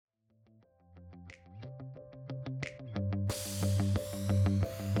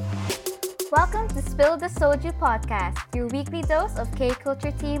Welcome to Spill the Soju podcast, your weekly dose of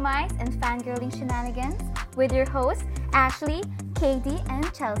K-culture TMIs and fangirling shenanigans with your hosts, Ashley, Katie,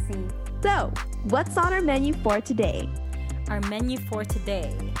 and Chelsea. So, what's on our menu for today? Our menu for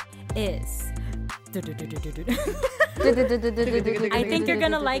today is... I think you're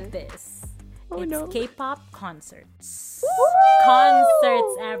gonna like this. Oh, It's no. K-pop concerts.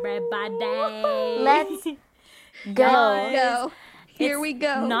 Concerts, everybody! Let's go. Go. Here It's we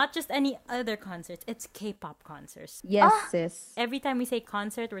go. Not just any other concerts, it's K-pop concerts. Yes, sis. Every time we say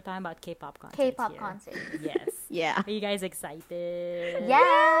concert, we're talking about K-pop concerts. K-pop here. concert. Yes. Yeah. Are you guys excited?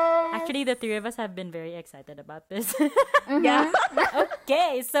 Yes. Actually, the three of us have been very excited about this. Yeah.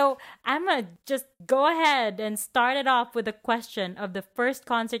 Okay, so I'm gonna just go ahead and start it off with a question of the first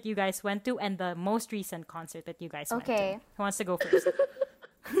concert you guys went to and the most recent concert that you guys went to. Okay. Who wants to go first?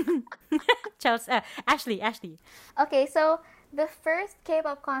 Chelsea, Ashley. Okay, so the first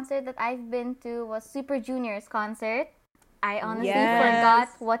K-pop concert that I've been to was Super Junior's concert. I honestly Yes. forgot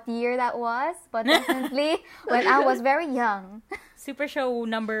what year that was, but definitely when I was very young. Super Show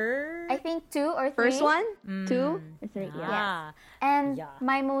number... I think 2 or 3. First one? 2? Or 3? Yeah. Ah, And Yeah.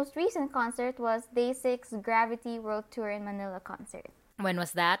 my most recent concert was Day6's Gravity World Tour in Manila concert. when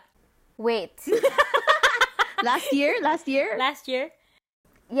was that? Wait. Last year? Last year?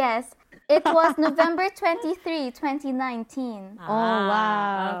 Yes, it was November 23, 2019. Oh,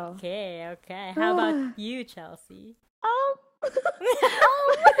 wow. Okay. How about you, Chelsea? Oh.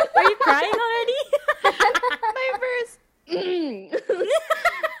 Are you crying already?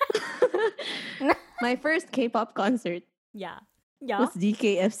 My first K-pop concert Yeah. was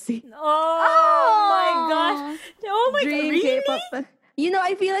DKFC. Oh my gosh. Oh my god. Dream Really? K-pop. You know,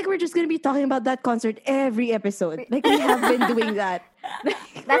 I feel like we're just gonna be talking about that concert every episode. Like we have been doing that.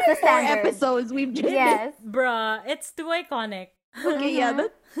 That's the 4 standard. episodes we've just Yes. Bruh, it's too iconic. Okay, yeah,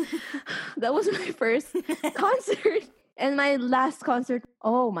 that was my first concert. And my last concert,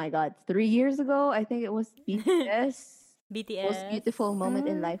 oh my god, 3 years ago, I think it was BTS. BTS. Most beautiful moment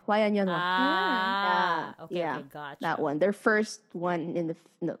in life. Hwayan Yeonhwa. Ah, Yeah, okay, yeah, okay, gotcha. That one. Their first one in the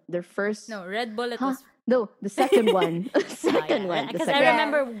their first No, Red Bullet Huh? was... No, the second one. Second one. The Because second I one.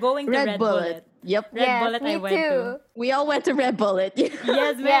 remember going to Red Bullet. Yep. Red Yes, Bullet me I went too. to. We all went to Red Bullet. Yes,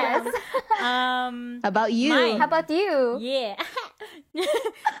 Yes. ma'am. How about you? Mine. How about you? Yeah.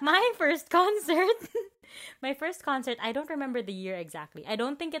 My first concert. My first concert, I don't remember the year exactly. I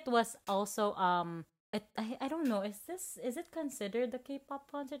don't think it was also I don't know. Is it considered the K-pop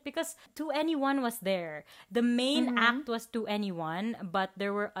concert? Because 2NE1 was there. The main act was 2NE1, but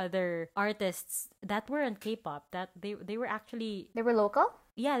there were other artists that weren't K-pop. That they were actually They were local?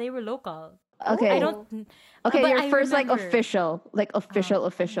 they were local. Okay. I don't. Okay, but your I first remember. official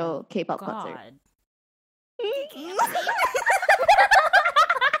K-pop God. concert.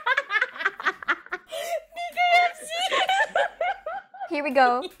 Here we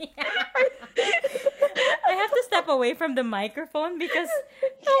go. I have to step away from the microphone because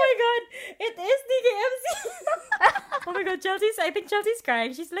oh my god, it is DKFC. Oh my god, I think Chelsea's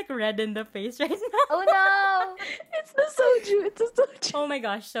crying. She's like red in the face right now. Oh no! It's the soju. It's the soju. Oh my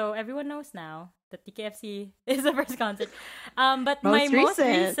gosh, so everyone knows now that TKFC is the first concert. But my Most most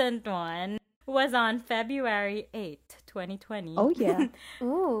recent. recent one was on February 8th, 2020. Oh yeah.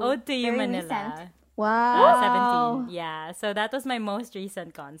 Ooh. Ode to You very Manila. recent. Wow. 17. Yeah, so that was my most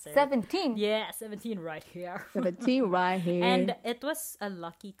recent concert. 17. Yeah, 17 right here. 17 right here. And it was a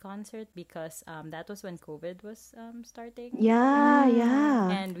lucky concert because that was when COVID was starting. yeah,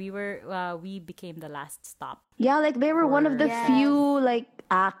 yeah. And we became the last stop. Yeah, like they were one of the Yes. few like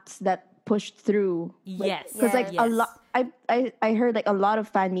acts that pushed through. Yes. Because like a Yes. lot, I heard like a lot of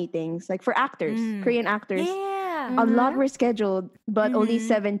fan meetings like for actors, Korean actors. Yeah. A lot were scheduled, but only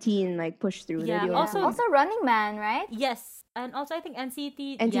 17 like pushed through. Yeah, They're the also- only- Also Running Man, right? Yes. And also I think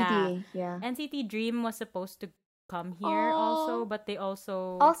NCT. NCT, yeah. NCT Dream was supposed to come here also, but they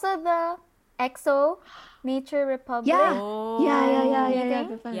also. Also the EXO Nature Republic. Yeah. Oh.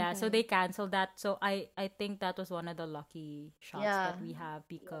 Yeah. Yeah, so they canceled that. So I think that was one of the lucky shots Yeah. that we have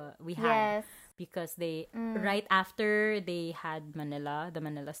Yes. because they right after they had the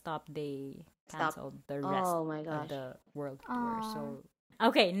Manila stop, they canceled the rest Oh my of gosh. the world tour. So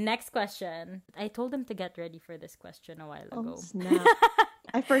okay, next question. I told them to get ready for this question a while ago. Oh, snap.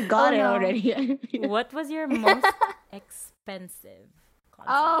 I forgot Oh, it no. already. What was your most expensive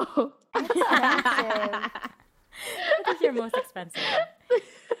concert? Oh. Expensive. What was your most expensive?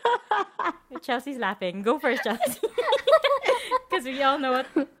 Chelsea's laughing. Go first, Chelsea. Because we all know what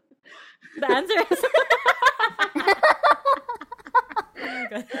the answer is. Oh my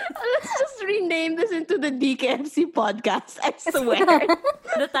God. Let's just rename this into the DKFC podcast. I swear.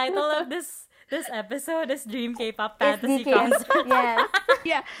 The title of this episode is Dream K-pop It's Fantasy DKF. Concert. Yes.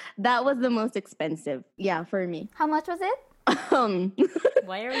 Yeah, that was the most expensive. Yeah, for me. How much was it? Um,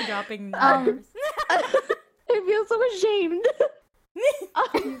 Why are we dropping Um, numbers? I feel so ashamed.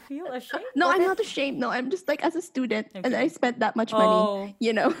 You feel ashamed? No, Was I'm it- not ashamed. No, I'm just like as a student, and Okay. I spent that much money. Oh.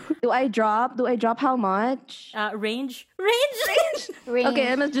 You know, do I drop? Do I drop how much? Range? Range. Okay,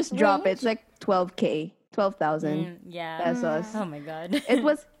 I'm gonna just drop it. Range? It's like 12K, 12,000 Yeah. pesos. Oh my god. It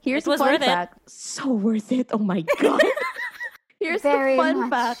was. Here's It was a fun worth it. fact. So worth it. Oh my god. Here's Very the fun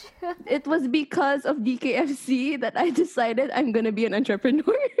much. fact. It was because of DKFC that I decided I'm gonna be an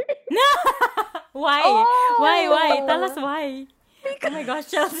entrepreneur. No! Why? Oh. Why? Tell us why. Oh my gosh,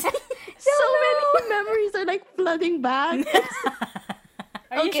 Chelsea. So many memories are like flooding back.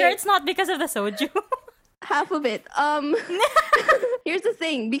 Are you Okay. sure it's not because of the soju? Half of it. Here's the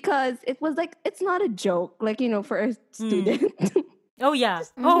thing, because it was like it's not a joke, like for a student. Oh yeah.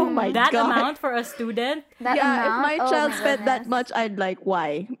 Oh my that God. amount for a student? That yeah, amount? if my Oh child my spent that goodness. much, I'd like,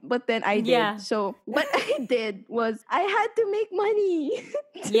 why? But then I did. Yeah. So what I did was I had to make money.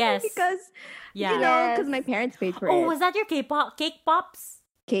 Yes. because Yeah. Yes. because my parents paid for Oh, it. was that your K-pop cake pops?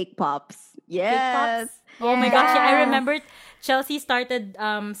 Cake pops. Cake Yes. pops? Oh my gosh, yeah, I Yes. remember Chelsea started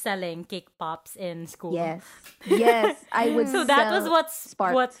selling cake pops in school. Yes. Yes. I would. So that was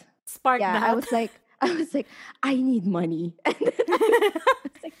sell what sparked Yeah, that. I was like, I need money. And then I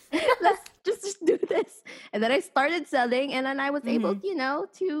was like, let's just do this. And then I started selling, and then I was able,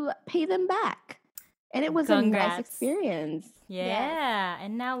 to pay them back. And it was a nice Congrats. experience. Yeah,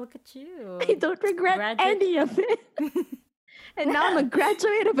 and now look at you. I don't regret Graduate- any of it. And now I'm a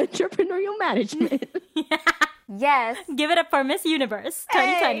graduate of entrepreneurial management. Yes. Give it up for Miss Universe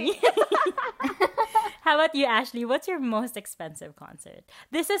 2020. How about you, Ashley? What's your most expensive concert?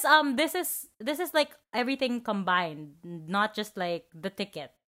 This is like everything combined, not just like the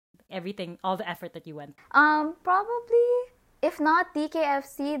ticket. Everything, all the effort that you went. Probably, if not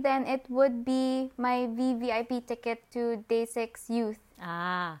DKFC, then it would be my VVIP ticket to Day 6 Youth.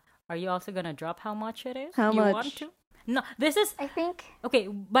 Ah, are you also gonna drop how much it is? How Do you much? want to? No, this is I think. okay.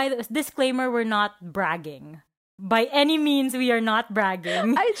 By the disclaimer, we're not bragging. By any means, we are not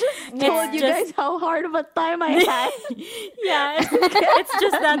bragging. I just told you just- guys how hard of a time I had. Yeah, it's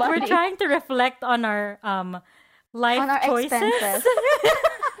just that we're Money. trying to reflect on our life On our choices. expenses.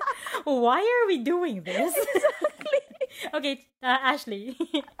 Why are we doing this? Okay, Ashley.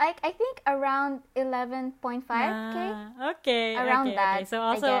 I think around 11.5K. Okay. Around okay, that, Okay. So I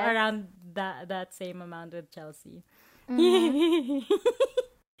also guess. around that same amount with Chelsea. Mm-hmm.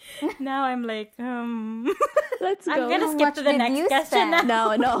 Now I'm like, Let's go. I'm gonna How skip much to the did next you question. spend?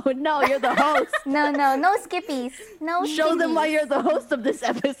 now. No, you're the host. No skippies. No Show them why skippies. you're the host of this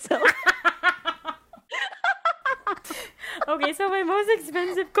episode. Okay, so my most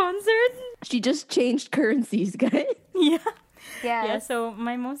expensive concert. She just changed currencies, guys. Yeah. Yes. Yeah, so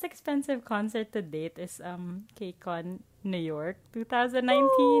my most expensive concert to date is KCON New York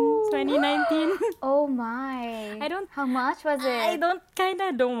 2019, 2019. Oh my. I don't- How much was it? I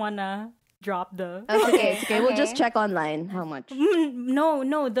don't wanna drop the Okay, it's okay. We'll just Okay. check online how much. No,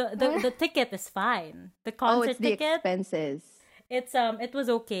 the ticket is fine. The Oh, concert it's the ticket, expenses. it was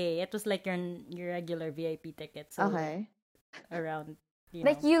okay. It was like your regular VIP ticket. So Okay. around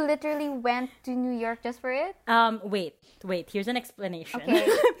Like you literally went to New York just for it? wait, here's an explanation. Okay.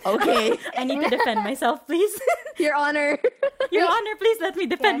 Okay. I need to defend myself, please. Your Honor. Your Honor, please let me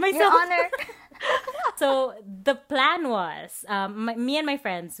defend Yes, myself. Your Honor. So the plan was, me and my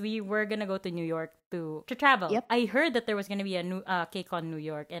friends, we were gonna go to New York to travel. Yep. I heard that there was gonna be a new KCON New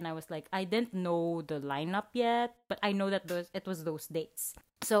York, and I was like, I didn't know the lineup yet, but I know that it was those dates.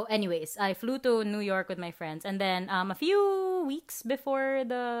 So, anyways, I flew to New York with my friends, and then a few weeks before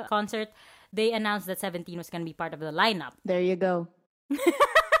the concert, they announced that 17 was gonna be part of the lineup. There you go.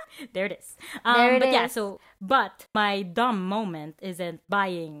 There it is. There it but yeah, is. but my dumb moment isn't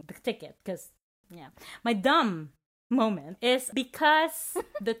buying the ticket because, yeah, my dumb moment is because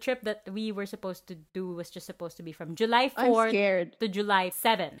the trip that we were supposed to do was just supposed to be from July I'm 4th scared. to July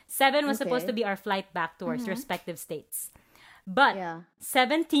 7th. 7 was supposed Okay. to be our flight back to our respective states. But Yeah.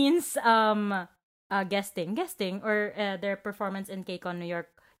 17's guesting or their performance in KCON New York,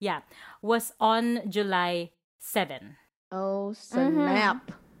 yeah, was on July 7. Oh,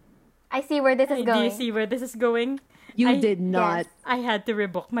 snap. I see where this is Do you going. see where this is going? You I- did not. I had to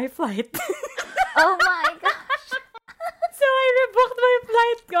rebook my flight. Oh my gosh. So I rebooked my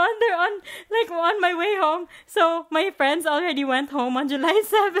flight on my way home. So my friends already went home on July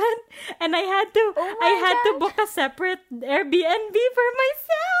 7th, and I had to Oh my I had to gosh. book a separate Airbnb for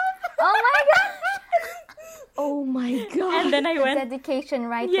myself. Oh my gosh. Oh my god. And then I The went. dedication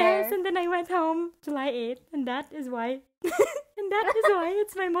right Yes, there. and then I went home July 8th, and that is why. And that is why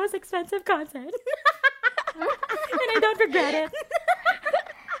it's my most expensive concert. And I don't regret it.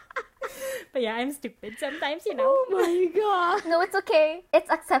 But yeah, I'm stupid sometimes, you know. Oh my god. No, it's okay. It's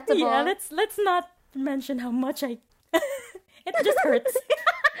acceptable. Yeah, let's not mention how much I. It just hurts.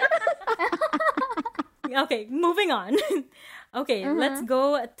 Okay, moving on. Okay, let's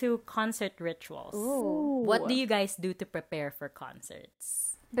go to concert rituals. Ooh. What do you guys do to prepare for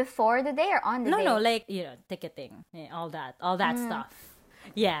concerts? Before the day or on the day? No, like ticketing, all that stuff.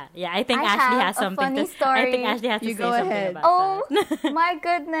 Yeah. I think I Ashley have has a something funny to. I think story. Ashley has to You say go something ahead. about Oh that. my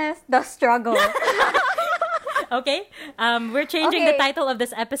goodness, the struggle. Okay, we're changing the Okay. title of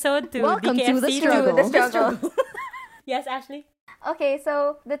this episode to Welcome to DKFC the struggle. The struggle. Yes, Ashley. Okay,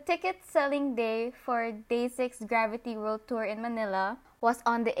 so the ticket selling day for Day 6 Gravity World Tour in Manila was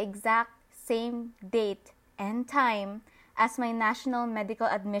on the exact same date and time as my national medical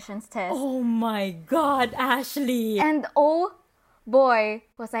admissions test. Oh my God, Ashley. And oh boy,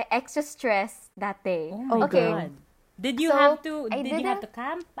 was I extra stressed that day. Oh my okay. God. Did you So, have to? I Did you have to didn't-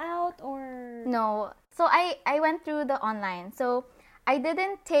 camp out or? No. So I went through the online. So I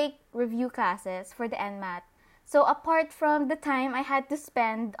didn't take review classes for the NMAT. So apart from the time I had to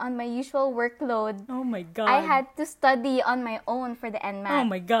spend on my usual workload, Oh my God. I had to study on my own for the NMAT. Oh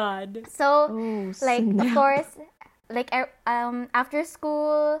my God. So Oh, like of snap. course, like after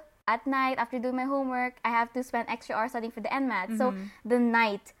school at night after doing my homework, I have to spend extra hours studying for the NMAT. So the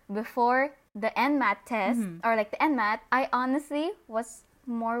night before the NMAT test or like the NMAT, I honestly was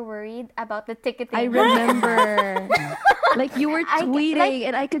more worried about the ticketing. I remember. Like you were I- tweeting like-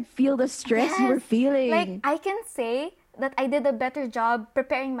 and I could feel the stress you were Yes. feeling. Like I can say that I did a better job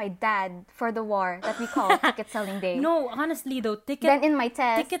preparing my dad for the war that we call ticket selling day. No, honestly though, Then in my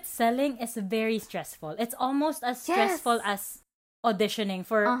test, ticket selling is very stressful. It's almost as Yes. stressful as auditioning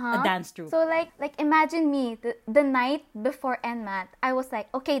for a dance troupe. so like imagine me the night before NMAT, I was like,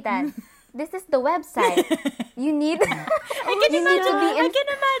 okay, Dad, this is the website. You need I can you need to be I in can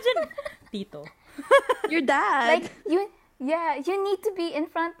imagine. Tito. your dad. like you need to be in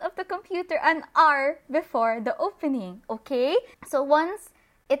front of the computer an hour before the opening, okay? So once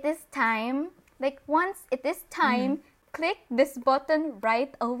it is time, click this button right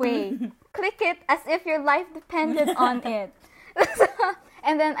away. Click it as if your life depended on it.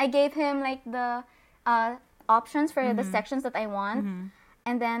 And then I gave him like the options for the sections that I want.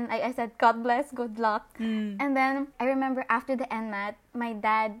 And then I said, God bless, good luck. And then I remember after the NMAT, my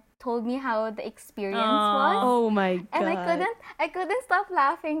dad told me how the experience was. Oh my god. And I couldn't stop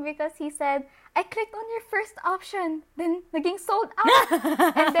laughing because he said, I clicked on your first option, then naging sold out.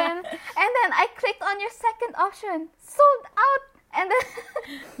 and then I clicked on your second option, sold out. And then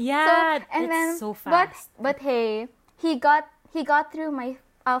Yeah, and it's then so fast. But hey, he got through my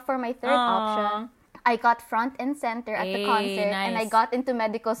for my third option. I got front and center at the Hey, concert and I nice. got into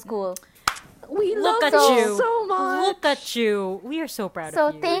medical school. We Look love at you you. so much. Look at you. We are so proud So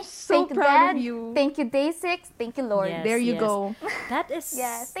of you. thank you, proud of Dad. you. Thank you, Day 6. Thank you, Lord. Yes, There you yes. go. That is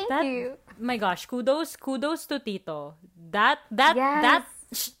Yes, thank that- you. My gosh, kudos to Tito. That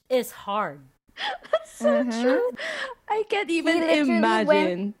Yes. is hard. So true. I can't even literally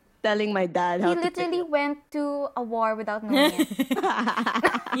imagine telling my dad how He to literally went to a war without knowing it.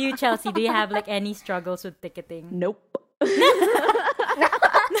 You, Chelsea, do you have like any struggles with ticketing? Nope.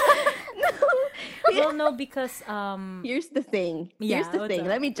 Well, no, because Here's the thing. Here's Yeah, the what's thing. up?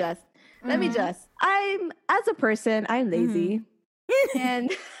 Let me just. I'm as a person, I'm lazy.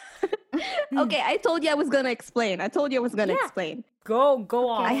 And okay, I told you I was gonna explain. Explain. go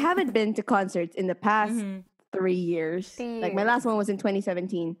on. I haven't been to concerts in the past 3 years. 3 Like my last one was in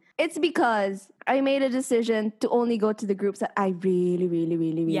 2017. It's because I made a decision to only go to the groups that I really, really,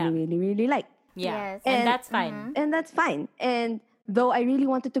 really, really, Yeah. really, really like. Yeah, Yes. and And- that's fine. And that's fine. And though I really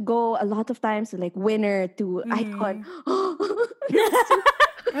wanted to go a lot of times to like Winner to Icon.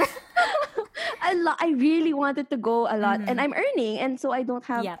 I really wanted to go a lot and I'm earning and so I don't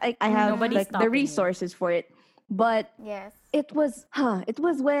have Yeah. I have Nobody's like the stopping you. resources for it. But Yes. it was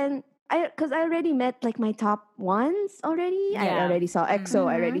when because I already met like my top ones already. I Yeah. already saw EXO,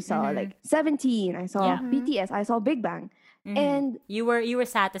 I already saw like 17, I saw Yeah. BTS, I saw Big Bang. And You were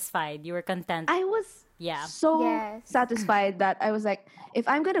satisfied. You were content. I was Yeah. so Yes. satisfied that I was like, if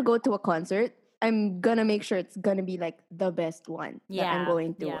I'm gonna go to a concert, I'm gonna make sure it's gonna be like the best one that I'm Yeah,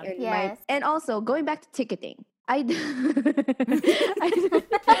 going to. yeah. And, Yes. and also going back to ticketing, I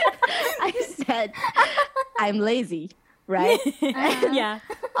said I'm lazy, right? Yeah.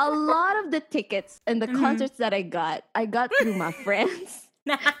 A lot of the tickets and the concerts that I got through my friends.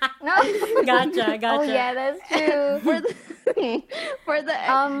 No. Gotcha. Oh yeah, that's true.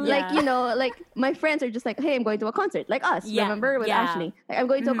 like Yeah. like my friends are just like, hey, I'm going to a concert, like us. Yeah, Remember with yeah. Ashley, like I'm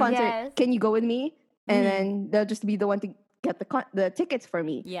going to a concert. Yes. Can you go with me? And then they'll just be the one to get the tickets for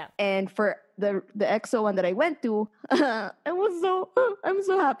me. Yeah. And for the EXO one that I went to, I'm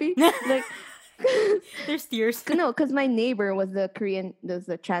so happy. Like There's tears. no, because my neighbor was the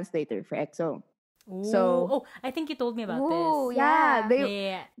translator for EXO. So- Oh, I think you told me about Ooh, this.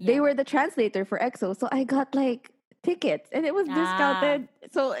 yeah. They were the translator for EXO, so I got like tickets, and it was discounted.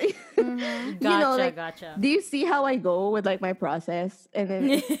 So Mm-hmm. Gotcha, like, gotcha. do you see how I go with like my process? And then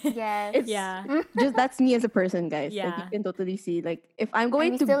Yes. it's Yeah. just that's me as a person, guys. Like, Yeah. you can totally see like if I'm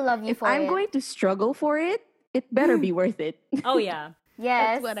going we to still love you if for I'm it. going to struggle for it, it better be worth it. Oh yeah.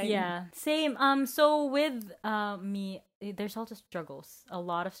 Yes. what I- Yeah. Same. So with me, there's also struggles. A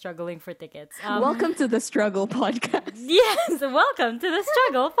lot of struggling for tickets. Welcome to the Struggle Podcast. Yes, welcome to the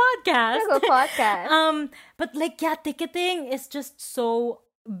Struggle Podcast. Struggle podcast. But like yeah, ticketing is just so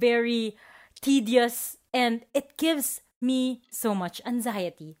very tedious and it gives me so much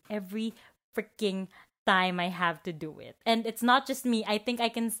anxiety every freaking time I have to do it. And it's not just me. I think I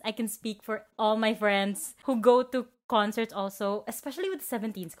can speak for all my friends who go to concerts also, especially with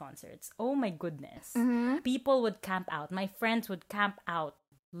 17's concerts. Oh my goodness. People would camp out. My friends would camp out.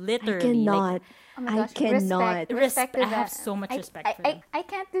 I Literally. cannot. Oh my I gosh. cannot. Respect to I have that. so much I- respect I, for them. I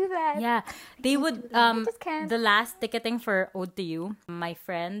can't do that. Yeah, they would just can't. the last ticketing for Ode to You, my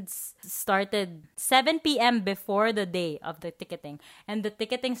friends started 7 p.m. before the day of the ticketing, and the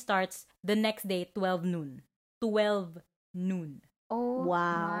ticketing starts the next day 12 noon. 12 noon. Oh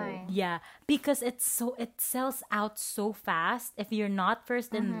Wow. my. Yeah, because it sells out so fast. If you're not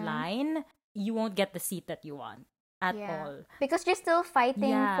first in line, you won't get the seat that you want at all. Because you're still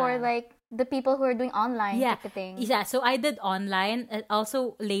fighting Yeah. for like the people who are doing online Yeah. ticketing. Yeah, so I did online.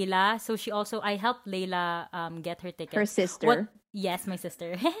 Also, Layla. So I helped Layla get her ticket. Her sister. Yes, my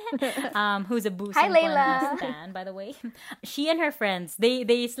sister. Who's a Boo Hi, Sung Layla. Kwan stan, by the way. She and her friends, they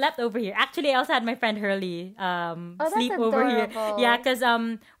slept over here. Actually, I also had my friend Hurley that's sleep over here. adorable. Yeah, because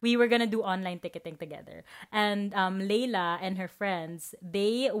we were gonna do online ticketing together. And Layla and her friends,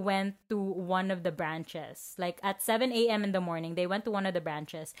 they went to one of the branches. Like at 7 a.m. in the morning, they went to one of the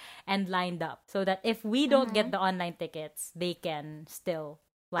branches and lined up so that if we don't get the online tickets, they can still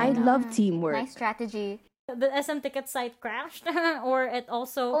I line up. love teamwork. Nice strategy. The SM ticket site crashed, or it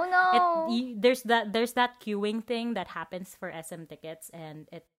also Oh no. there's that queuing thing that happens for SM tickets, and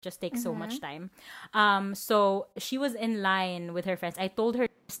it just takes so much time. So she was in line with her friends. I told her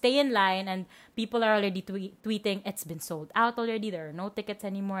stay in line, and people are already tweeting it's been sold out already. There are no tickets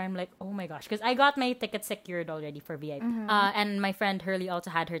anymore. I'm like, oh my gosh, because I got my tickets secured already for VIP, and my friend Hurley also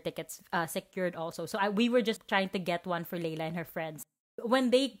had her tickets secured also. So we were just trying to get one for Layla and her friends.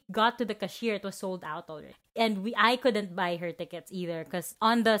 When they got to the cashier, it was sold out already, and I couldn't buy her tickets either because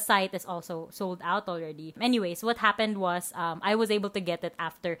on the site it's also sold out already. Anyways, what happened was I was able to get it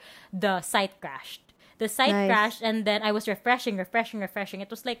after the site crashed. The site Nice. crashed, and then I was refreshing. It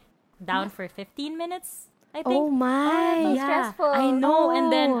was like down for 15 minutes, I think. Oh my. so stressful. I know.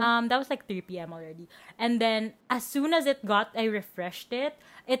 And then Oh. that was like 3 p.m. already. And then as soon as I refreshed it,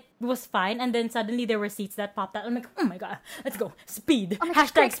 it was fine. And then suddenly there were seats that popped out. I'm like, oh my god, let's go. Speed.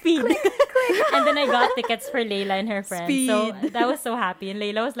 Hashtag speed. And then I got tickets for Layla and her friends. So Speed. that was so happy. And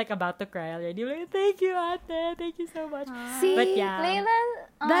Layla was like about to cry already. I'm like, thank you, Ate. Thank you so much. See, But yeah. Layla.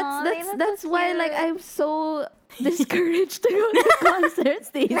 Layla's that's so why like cute. I'm so discouraged to go to concerts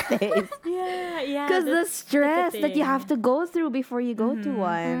these days. Yeah. Because the that's stress that you ticketing. have to go through before you go to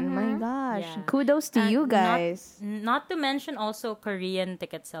one. My gosh. Yeah. Kudos to you guys. Not to mention also Korean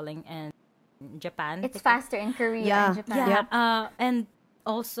ticket selling and Japan. It's ticket- faster in Korea Yeah. and Japan. Yeah. And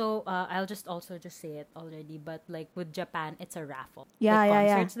also, I'll just say it already, but like with Japan, it's a raffle. Yeah, like yeah,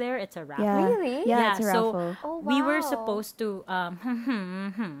 yeah. concerts there, it's a raffle. Yeah. Really? Yeah, it's a so raffle. Oh, we were wow. supposed to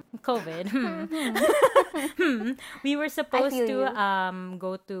COVID. We were supposed feel to you.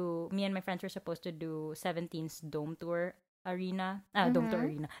 go to me and my friends were supposed to do 17's dome tour arena. Dome tour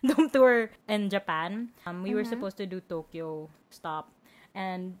arena. Dome tour in Japan. We were supposed to do Tokyo stop.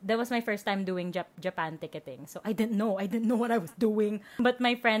 And that was my first time doing Japan ticketing. So I didn't know what I was doing. But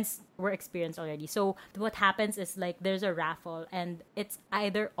my friends were experienced already. So what happens is like there's a raffle and it's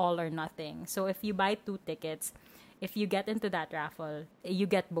either all or nothing. So if you buy 2 tickets, if you get into that raffle, you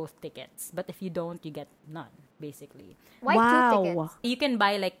get both tickets. But if you don't, you get none, basically. Why Wow. 2 tickets? You can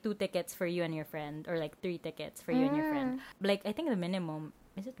buy like 2 tickets for you and your friend, or like 3 tickets for you and your friend. Like I think the minimum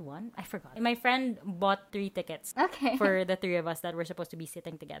Is it one? I forgot. My friend bought 3 tickets Okay. for the 3 of us that were supposed to be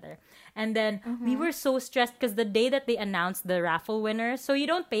sitting together. And then we were so stressed because the day that they announced the raffle winners, so you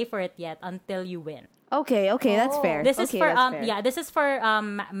don't pay for it yet until you win. Okay, that's Oh. fair. This is Okay, for that's fair. this is for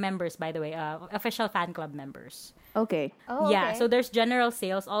members, by the way, official fan club members. Okay. Oh, Yeah, okay. so there's general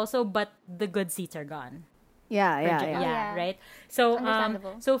sales also, but the good seats are gone. Yeah, For yeah, ge- yeah. Oh, yeah. right. So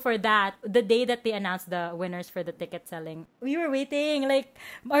Understandable. so for that, the day that they announced the winners for the ticket selling, we were waiting. Like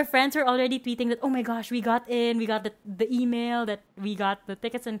our friends were already tweeting that, oh my gosh, we got in, we got the email that we got the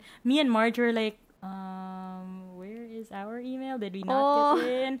tickets, and me and Marge were like, where is our email? Did we not get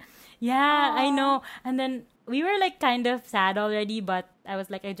in? Yeah, I know. And then we were like kind of sad already, but I was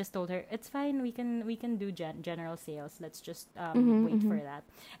like, I just told her it's fine. We can do general sales. Let's just wait for that.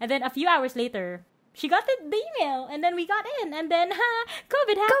 And then a few hours later, she got the email, and then we got in, and then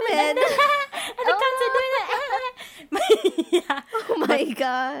COVID happened, and then and the concert. Yeah. Oh my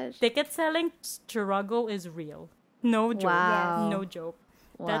gosh. Ticket selling struggle is real. No joke. Wow. No joke.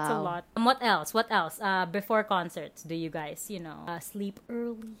 That's a Wow. lot. What else? What else? Before concerts, do you guys, sleep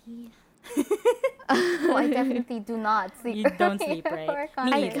early? Oh, I definitely do not sleep. You don't early sleep, right? before a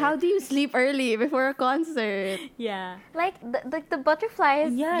Me concert. Like, how do you sleep early before a concert? Yeah. Like the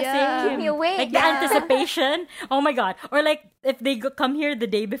butterflies. Yeah, Yeah. same. Keep me awake. Like the Yeah. anticipation. Oh my god. Or like if they come here the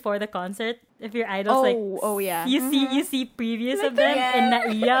day before the concert, if your idols Oh, yeah. you see previews of them in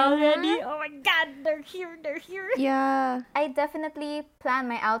Naiya already. Oh my god, they're here. Yeah. I definitely plan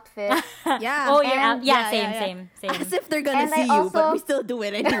my outfit. Yeah. Oh yeah, And- yeah, yeah, same. As if they're gonna And I see you, but also- we still do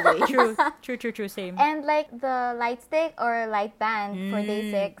it anyway. True, same. And like the light stick or light band for day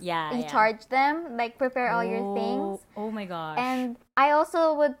 6. yeah, You yeah. charge them, like prepare all your things. Oh my gosh. And I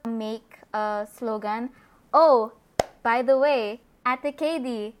also would make a slogan. Oh, by the way, Ate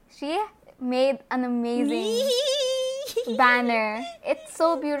KD, she made an amazing banner. It's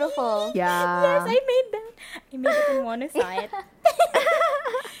so beautiful. Yeah. Yes, I made that. I made it and Mona saw it.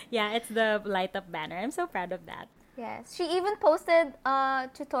 Yeah, it's the light up banner. I'm so proud of that. Yes. She even posted a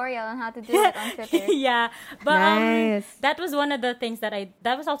tutorial on how to do it on Twitter. Yeah, but Nice. that was one of the things that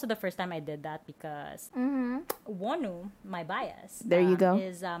was also the first time I did that because Wonu, my bias, There you go.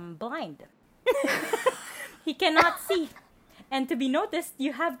 is blind. He cannot see, and to be noticed,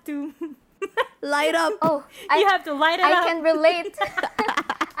 you have to Light up. Oh, you have to light it I up, can relate.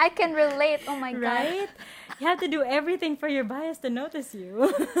 I can relate. Oh my god. right? You have to do everything for your bias to notice you.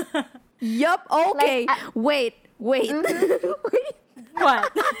 Yup. Okay. Like, Wait. Wait.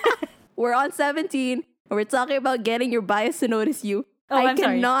 What? We're on 17. And we're talking about getting your bias to notice you. Oh, I'm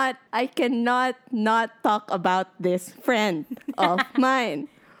sorry. I cannot not talk about this friend of mine.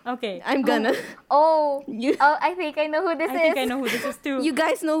 Okay. I'm gonna. Oh, You- I think I know who this I is. think I know who this is too. You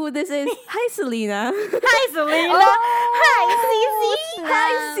guys know who this is? Hi, Selena. Hi, Selena. Oh, Hi, Cece. snap.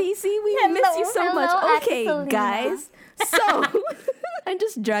 Hi, Cece. We miss you so Hello, much. Ate Okay, Selena. guys. So, I'm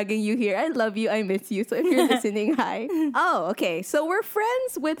just dragging you here. I love you. I miss you. So, if you're listening, hi. Oh, okay. So, we're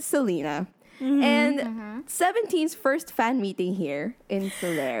friends with Selena. And 17's first fan meeting here in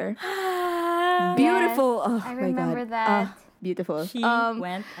Soler. Beautiful. Oh, I my remember God. that. Ah, beautiful. She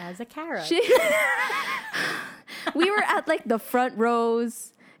went as a carrot. We were at like the front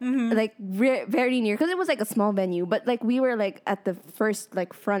rows, like very near, because it was like a small venue, but like we were like at the first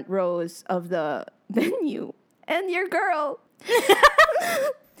like front rows of the venue, and your girl,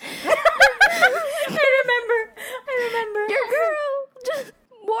 I remember. your girl just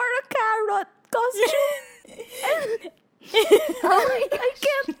wore a carrot costume. I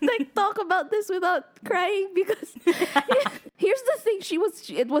can't like talk about this without crying because here's the thing: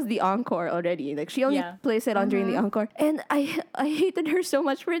 it was the encore already. Like she only Yeah. plays it on during the encore, and I hated her so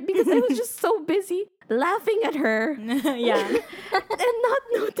much for it because I was just so busy laughing at her Yeah. and not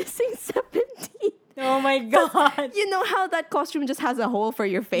noticing 17. Oh my god. You know how that costume just has a hole for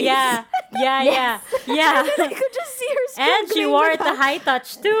your face? Yeah. Yeah. I could just see her struggling. And she wore with it the how- high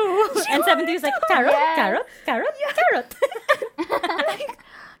touch too. And 17 was like carrot, Yes. carrot.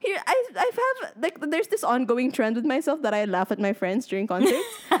 Here, I have like there's this ongoing trend with myself that I laugh at my friends during concerts.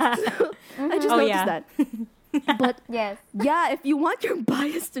 So, I just Oh, noticed yeah. that. But Yes. yeah, if you want your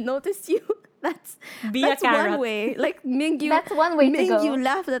bias to notice you, that's Be a that's one carrot. way. Like Mingyu, That's one way to Mingyu go.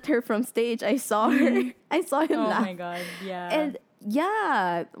 laughed at her from stage. I saw her. I saw him Oh laugh. my god. Yeah. And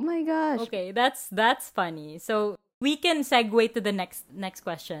yeah, oh my gosh. Okay, that's funny. So we can segue to the next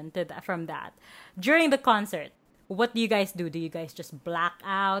question from that. During the concert, what do you guys do? Do you guys just black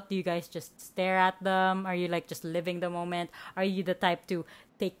out? Do you guys just stare at them? Are you like just living the moment? Are you the type to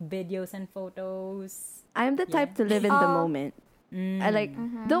take videos and photos? I'm the type to live in the moment. I like,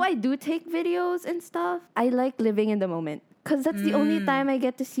 though I do take videos and stuff, I like living in the moment. because that's the only time I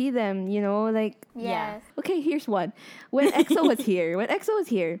get to see them, you know, like. Yes. Okay, here's one. When EXO was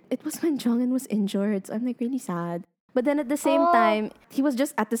here, it was when Jongin was injured. So I'm like really sad. But then at the same time, he was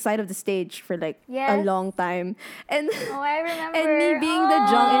just at the side of the stage for like a Yes. long time. And Oh, I remember. and me being the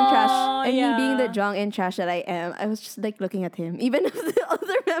Jongin trash and yeah. me being the Jongin trash that I am, I was just like looking at him. Even if the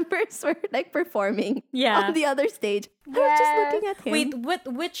other members were like performing Yeah. on the other stage. I was just looking at him. Wait,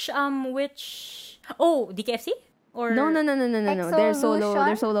 which oh, DKFC? Or No. Their solo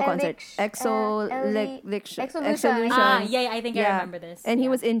concert. Exolution, Exolution. yeah, I think I Yeah. remember this. And he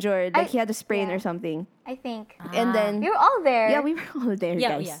was injured. Like I- he had a sprain yeah. or something. I think. And then We were all there. yeah, we were all there,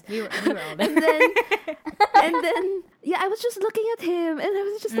 yeah, guys. we were all there. And then yeah, I was just looking at him and I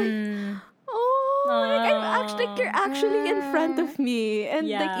was just like, oh, like you're actually in front of me. And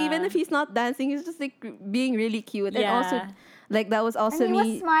like even Yeah. if he's not dancing, he's just like being really cute. And also Yeah. like that was also And he was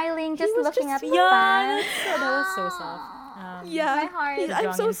me. smiling, just was looking just at the Yeah, fans. that was so soft. Yeah, My heart.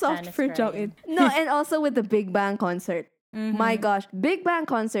 I'm so Jongin soft stan is for crying. Jongin. No, and also with the Big Bang concert. My gosh, Big Bang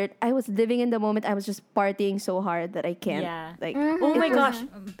concert. I was living in the moment. I was just partying so hard that I can't. Yeah. Like Oh it my was gosh,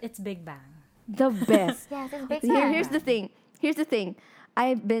 it's Big Bang. the best. Yes, it's big Here, fan. here's the thing.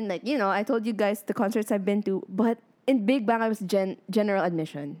 I've been like, you know, I told you guys the concerts I've been to, but in Big Bang I was general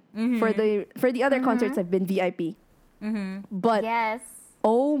admission. For the other concerts I've been VIP. But Yes.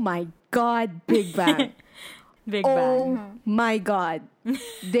 oh my god, Big Bang. Big Oh Bang. my god.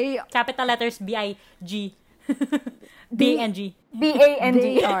 They Capital letters B-I-G. B-A-N-G. B-A-N-G.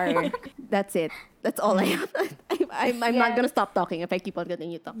 they are. That's it. That's all I have. I'm not Yes. gonna stop talking if I keep on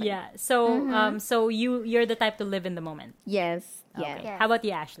getting you talking. Yeah. So so you're the type to live in the moment. Yes. Yes. Okay. Yes. How about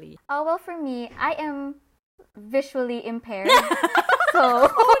you, Ashley? Oh, well, for me, I am visually impaired. So,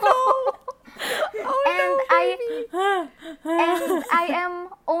 and I am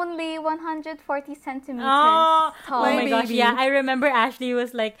only 140 centimeters Oh, tall. oh my gosh, baby. yeah. I remember Ashley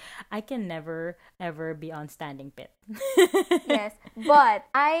was like, I can never, ever be on standing pit. Yes, but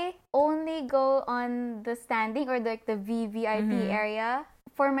I only go on the standing or like the VVIP area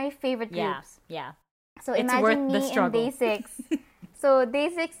for my favorite Yeah, groups. yeah. So It's worth imagine the me in struggle. day 6. So day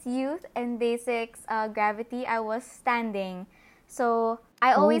 6 youth and day 6 gravity, I was standing. So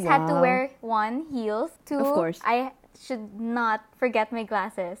I always had to wow. wear 1 heels, 2 Of course. I should not forget my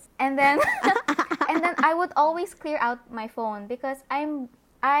glasses. And then and then I would always clear out my phone because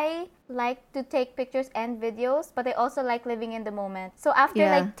I like to take pictures and videos, but I also like living in the moment. So after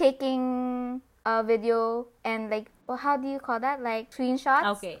Yeah. like taking a video and like, well, how do you call that? Like screenshots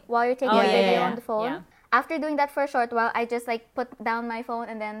Okay. while you're taking Oh, a yeah, video yeah, on the phone. yeah. After doing that for a short while, I just like put down my phone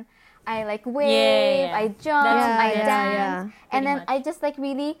and then I like wave, Yeah. I jump, That's- I yeah, dance, yeah. and Pretty then much. I just like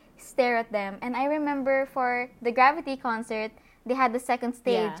really stare at them. And I remember for the Gravity concert, they had the second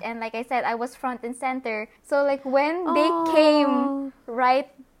stage, Yeah. and like I said, I was front and center. So like when they Oh. came right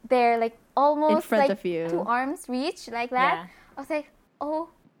there, like almost front like of you. 2 arms reach like that, Yeah. I was like, oh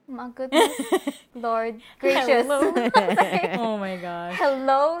my goodness, Lord gracious, Hello. Like, Oh my gosh.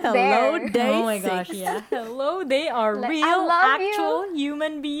 hello Hello, there. day Oh my 6. gosh, yeah. Hello, they are Like, I real, love you. actual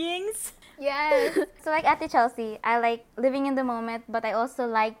human beings. Yes. So like Ate Chelsea, I like living in the moment, but I also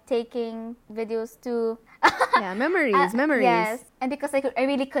like taking videos too. Yeah, memories. Yes, and because I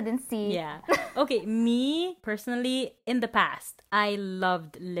really couldn't see. Yeah. Okay, me personally, in the past, I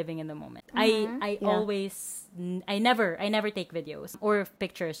loved living in the moment. I Yeah. always I never take videos or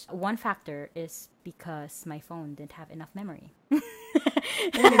pictures. One factor is because my phone didn't have enough memory.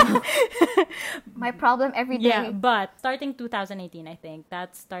 My problem every day. Yeah, but starting 2018, I think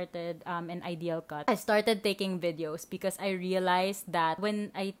that started an Ideal Cut. I started taking videos because I realized that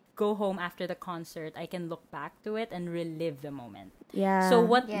when I go home after the concert, I can look back to it and relive the moment. Yeah. So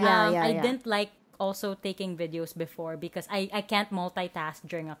what Yeah. I didn't like also taking videos before because I can't multitask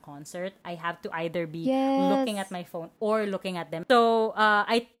during a concert. I have to either be Yes. looking at my phone or looking at them. So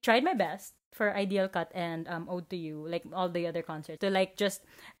I tried my best for Ideal Cut and Ode to You, like all the other concerts, to like just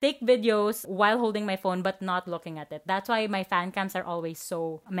take videos while holding my phone but not looking at it. That's why my fan cams are always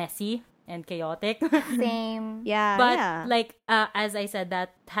so messy and chaotic. Same. Yeah. But yeah. like as I said,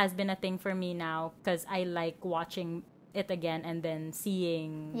 that has been a thing for me now because I like watching it again and then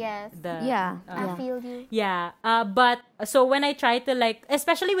seeing Yes. the Yeah. I feel you. yeah. But so when I try to like,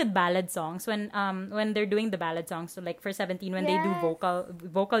 especially with ballad songs, when they're doing the ballad songs, so like for 17 when they do Yes.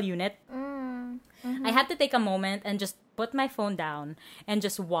 vocal unit, I had to take a moment and just put my phone down and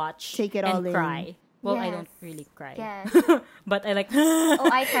just watch Take it and all in. cry. Well, I Yes. don't really cry. Yes. But I like Oh,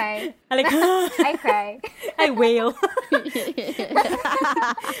 I cry. I like I cry. I wail.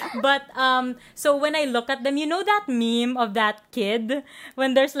 But so when I look at them, you know that meme of that kid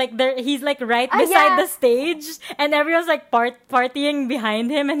when there's like he's like right beside yeah. the stage and everyone's like partying behind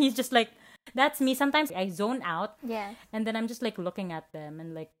him and he's just like, that's me. Sometimes I zone out Yes. and then I'm just like looking at them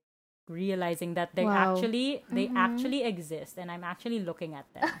and like realizing that they Wow. actually exist and I'm actually looking at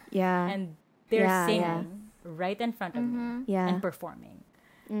them Yeah. and they're Yeah, singing right in front of me Yeah. and performing.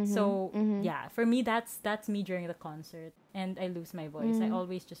 So yeah, for me that's me during the concert, and I lose my voice. I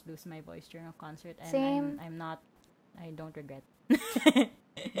always just lose my voice during a concert, and Same. I don't regret.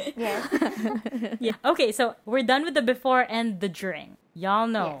 Yes. Yeah. Okay, so we're done with the before and the during. Y'all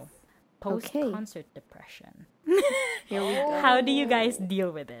know post Okay. concert depression. Here we go. How do you guys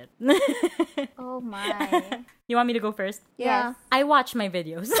deal with it? Oh my. You want me to go first? Yeah. I watch my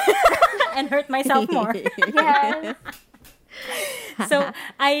videos and hurt myself more. Yes. So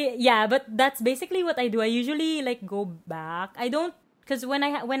but that's basically what I do. I usually like go back. I don't, because when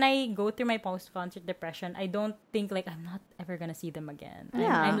I go through my post concert depression, I don't think like I'm not ever gonna see them again.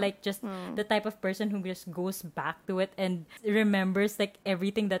 Yeah. I'm like just the type of person who just goes back to it and remembers like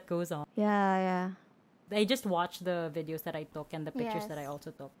everything that goes on. Yeah. I just watch the videos that I took and the pictures Yes. that I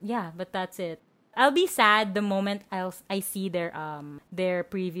also took. Yeah, but that's it. I'll be sad the moment I see their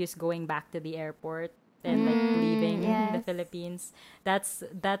previews going back to the airport and like leaving the yes. Philippines. That's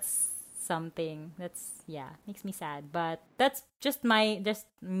something makes me sad. But that's just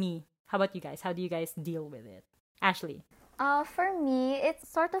me. How about you guys? How do you guys deal with it? Ashley. For me, it's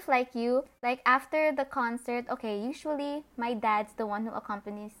sort of like you. Like after the concert, okay, usually my dad's the one who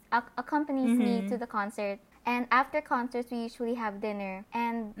accompanies me to the concert. And after concerts, we usually have dinner.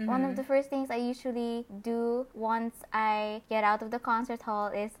 And one of the first things I usually do once I get out of the concert hall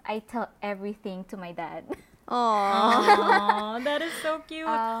is I tell everything to my dad. Aww, that is so cute.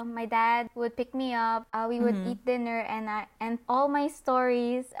 My dad would pick me up. We would eat dinner, and all my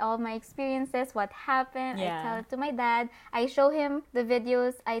stories, all my experiences, what happened, I tell it to my dad. I show him the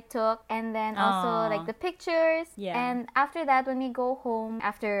videos I took, and then also like the pictures. Yeah. And after that, when we go home,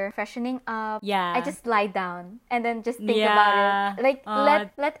 after freshening up, Yeah. I just lie down and then just think Yeah. about it. Like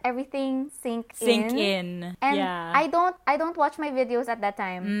let everything sink in. And yeah. I don't watch my videos at that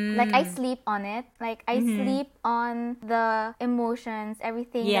time. Like I sleep on it. Like I sleep on the emotions,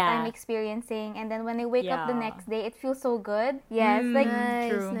 everything that I'm experiencing, and then when I wake up the Yeah. next day, it feels so good. Yes, like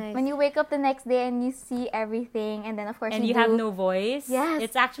True. when you wake up the next day and you see everything, and then of course and you do, have no voice. Yes.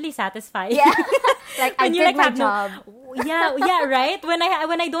 It's actually satisfying. yeah, like I When you did like my have job. yeah, right. When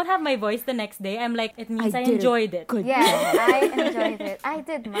I don't have my voice the next day, I'm like, it means I did enjoyed it. Good Yes, job. I enjoyed it. I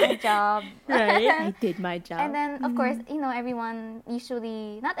did my job. Right? I did my job. And then, of course, everyone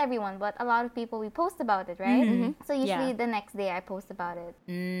usually, not everyone, but a lot of people, we post about it, right? So usually the next day I post about it.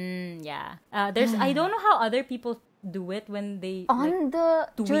 Yeah. I don't know how other people do it when they On the,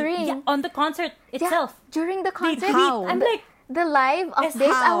 during, on the concert itself. during the They concert, tweet. How? I'm like, the live Yes,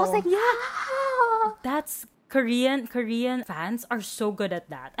 updates, I was how? like, that's Korean fans are so good at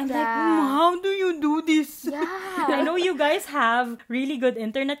that. I'm like, Yeah. how do you do this? yeah. I know you guys have really good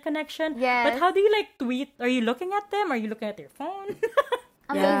internet connection. Yes. But how do you like tweet? Are you looking at them? Are you looking at your phone?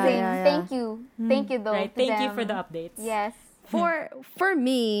 Amazing. yeah. Thank you. Thank you, though. Right. to Thank you them. for the updates. Yes. For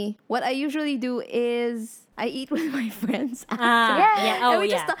me, what I usually do is I eat with my friends. Yeah. Oh, And we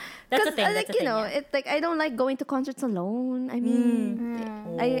yeah. just talk- That's a 'cause, thing. like, That's a thing. Yeah. it's like I don't like going to concerts alone. I mean,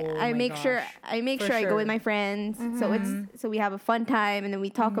 Oh I my make sure gosh. I For go with sure. my friends. So we have a fun time and then we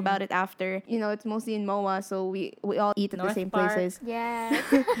talk about it after. It's mostly in MOA, so we all eat at North the same Park. places. Yes.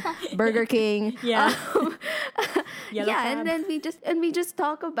 Burger King. Yeah. Yellow Yeah, Cab. and then we just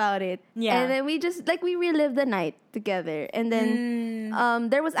talk about it. Yeah. And then we just we relive the night together. And then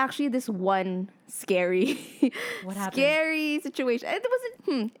there was actually this one scary What happened? scary situation.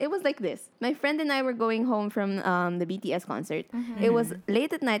 It was like this. My friend and I were going home from the BTS concert. It was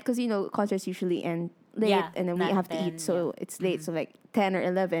late at night because concerts usually end late Yeah, and then we 9, have to 10, eat, so it's late, so like 10 or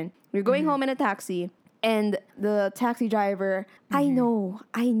 11. We're going home in a taxi, and the taxi driver,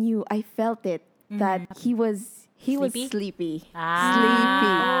 I felt it that he was Sleepy? sleepy.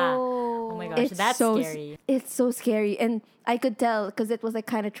 Ah. Oh my gosh, It's that's so scary. It's so scary, and I could tell because it was like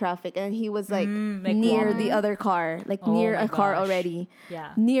kind of traffic, and he was like like near walking. the other car, like Oh near my a car gosh. already.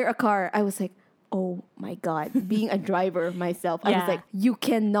 Yeah. Near a car, I was like, oh my god! Being a driver myself, I was Yeah. like, you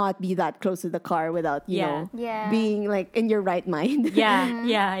cannot be that close to the car without Yeah. Yeah. being like in your right mind. Yeah,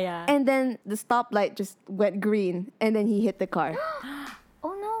 yeah. And then the stoplight just went green, and then he hit the car.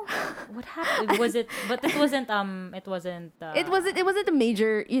 Oh no. What happened? Was it? But it wasn't. It wasn't. It wasn't a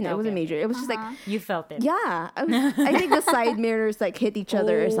major. You know, it wasn't Okay. major. It was just like, You felt it. yeah. I think the side mirrors like hit each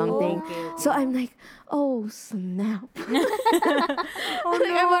other or something. Okay. So I'm like, oh snap!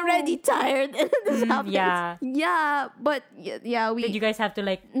 Like, I'm already tired, and this happens. yeah. Yeah, but yeah, we. Did you guys have to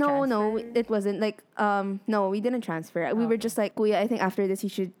like? No, transfer? it wasn't like no, we didn't transfer. We were just like, Kuya, I think after this he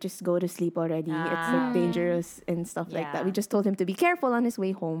should just go to sleep already. It's like dangerous and stuff like that. Yeah. We just told him to be careful on his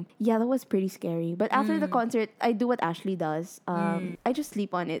way home. Yeah, that was pretty scary. But after the concert, I do what Ashley does. I just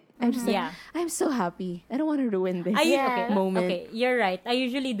sleep on it. I'm just like, Yeah. I'm so happy. I don't want to ruin this Yeah. Okay, moment. okay, you're right. I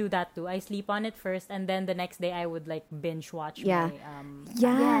usually do that too. I sleep on it first, and then the next day I would like binge watch. Yeah. My,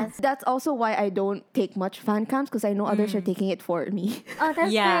 Yeah, Yes. that's also why I don't take much fan cams because I know others are taking it for me. Oh, that's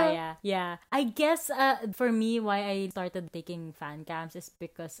yeah, true. yeah. I guess for me, why I started taking fan cams is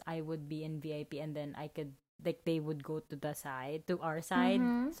because I would be in VIP, and then I could like they would go to the side, to our side.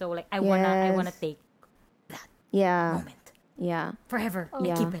 So like I wanna Yes. take Yeah, moment yeah, forever.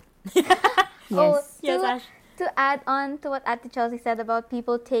 Yeah. Keep it. Oh, yes. Yes, to, Ash. to add on to what Ate Chelsea said about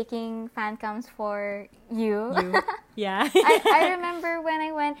people taking fan cams for you. Yeah. I remember when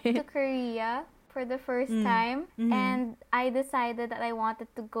I went to Korea for the first time, and I decided that I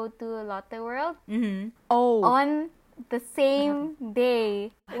wanted to go to Lotte World Oh, on the same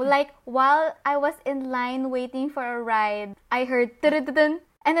day. Like, while I was in line waiting for a ride, I heard dun,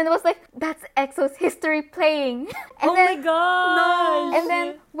 and then it was like, that's EXO's History playing. And Oh then, my gosh. and then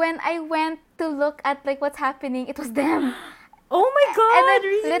when I went to look at like what's happening, it was them. Oh my god. And then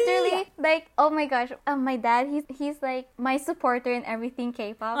really? literally, like, oh my gosh, my dad, he's like my supporter in everything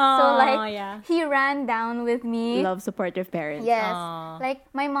K-pop. So Aw, like, yeah. he ran down with me. love supportive parents. Yes. Aw. Like,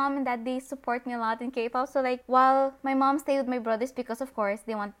 my mom and dad, they support me a lot in K-pop. So like, while my mom stayed with my brothers because of course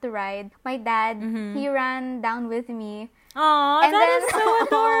they wanted to ride, my dad, he ran down with me. Aw, And that then- is so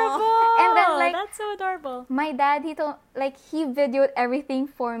adorable. And then, like- that's so adorable. My dad, he videoed everything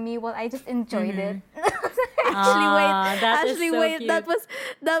for me while I just enjoyed it. Actually, wait. That is Actually, so wait. cute.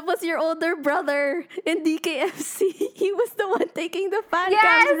 That was your older brother in DKFC. He was the one taking the fan Yes!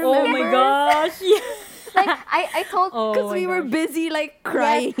 cams. Oh Remember? my gosh. Yeah. Like, I told Oh Because my we were gosh. busy like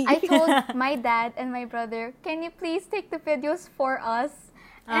crying. Yes, I told my dad and my brother, can you please take the videos for us?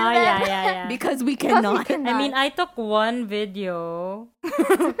 And then- Yeah. because we Because we cannot. cannot. I mean, I took one video,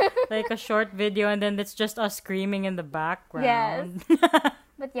 like a short video, and then it's just us screaming in the background.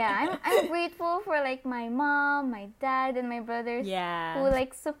 But yeah, I'm grateful for like my mom, my dad, and my brothers Yeah. who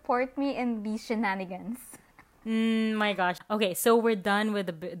like support me in these shenanigans. My gosh. Okay, so we're done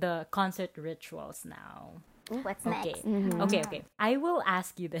with the concert rituals now. What's Okay. next? Okay. I will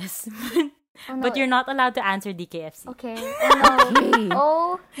ask you this, Oh, no. but you're not allowed to answer DKFC. Okay. Oh no. Okay.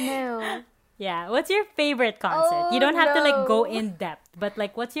 Oh no. Yeah. What's your favorite concert? Oh, You don't have to like go no. in depth, but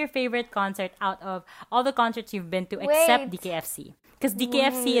like, what's your favorite concert out of all the concerts you've been to except Wait. DKFC? Because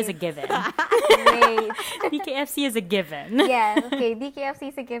DKFC is a given. Wait. DKFC is a given. Yeah. Okay. DKFC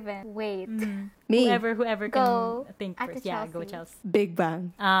is a given. Wait. Me, Whoever can Go think at first. the Yeah, go Chelsea. Chelsea. Big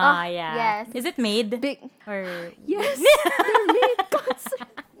Bang. Yeah. yes. Is it made Big. or Yes, they're made concert.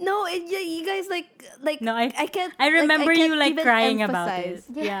 No, you guys like. No, I can't. I remember can't you like even crying about it.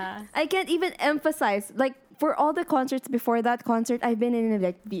 emphasize. Yeah. I can't even emphasize. Like for all the concerts before that concert, I've been in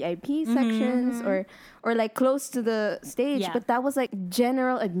like VIP sections or like close to the stage. Yeah. But that was like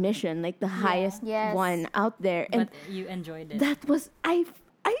general admission, like the highest Yes. one out there, and But you enjoyed it. that was I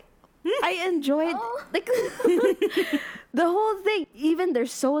enjoyed Oh. like the whole thing. Even their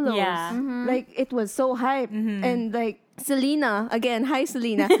solos, Yeah. like it was so hype, and like Selena again. Hi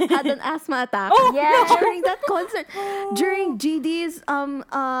Selena had an asthma attack Yes. during that concert during GD's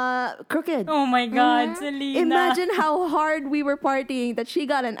Crooked. Oh my God, Selena. Imagine how hard we were partying that she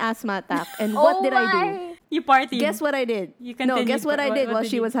got an asthma attack. And what Oh did I do? my. You partied. Guess what I did? You No, continued guess what I par- did what while did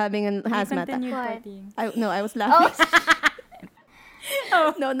she you- was having an You asthma attack? continued What? partying. I was laughing.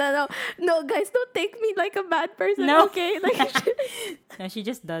 Oh. No, guys, don't take me like a bad person. No. Okay, like No, she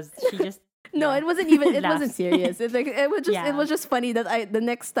just does. She just. no, yeah. it wasn't even. It Laughs. wasn't serious. It was just funny that the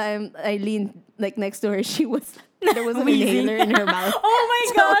next time I leaned like next to her, there was an Wheezing. inhaler in her mouth. Oh my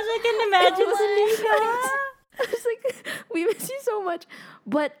gosh, I can imagine was- Selena. I was like, we miss you so much.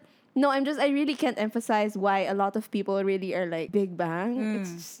 But no, I really can't emphasize why a lot of people really are like Big Bang.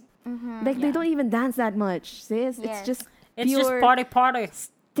 It's just, like they Yeah. don't even dance that much, sis. Yes. It's just It's just pure party.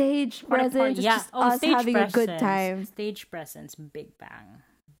 stage Party, presence. party. It's Yeah. just us stage having presence. a good time. Stage presence. Big Bang.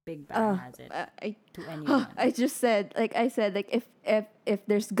 Big Bang has it I, to anyone. I just said, like I said, like if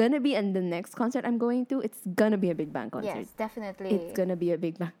there's gonna be the next concert I'm going to, it's gonna be a Big Bang concert. Yes, definitely. It's gonna be a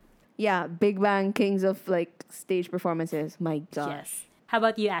Big Bang. Yeah, Big Bang, kings of like stage performances. My gosh. Yes. How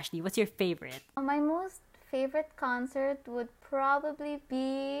about you, Ashley? What's your favorite? My most favorite concert would probably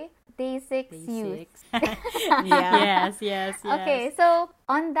be Day 6 Youth. Yes, yes, yes. Okay, so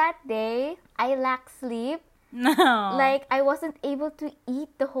on that day, I lacked sleep. No. Like, I wasn't able to eat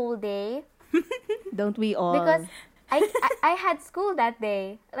the whole day Don't we all? because I had school that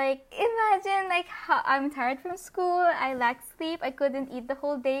day. Like, imagine, like, how I'm tired from school. I lacked sleep. I couldn't eat the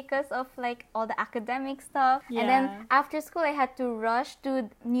whole day because of, like, all the academic stuff. And Yeah. then after school, I had to rush to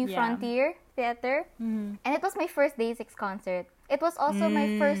New Yeah. Frontier Theater. And it was my first Day 6 concert. It was also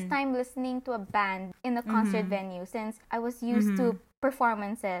my first time listening to a band in a concert venue since I was used to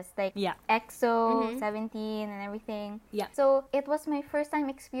performances like Yeah. EXO, 17, and everything. Yeah. So it was my first time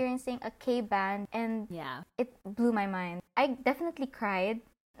experiencing a K band, and Yeah. it blew my mind. I definitely cried.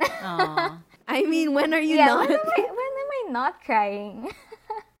 Aw. I mean, when are you Yeah, not? when am I not crying?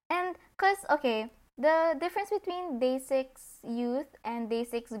 And because, okay, the difference between Day 6 Youth and Day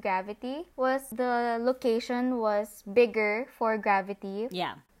 6 Gravity was the location was bigger for Gravity.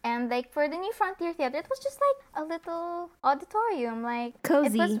 Yeah. And like for the New Frontier Theater, it was just like a little auditorium, like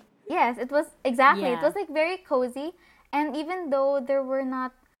Cozy. It was, yes, it was exactly. It Yeah. was like very cozy, and even though there were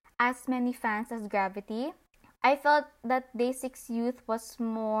not as many fans as Gravity, I felt that Day 6 Youth was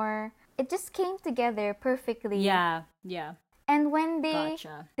more. It just came together perfectly. Yeah. Yeah. And when they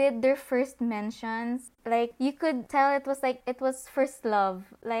Gotcha. did their first mentions, like you could tell it was like it was first love,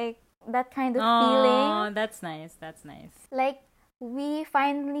 like that kind of Oh, feeling. that's nice. That's nice. Like we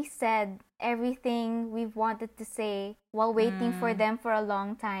finally said everything we've wanted to say while waiting for them for a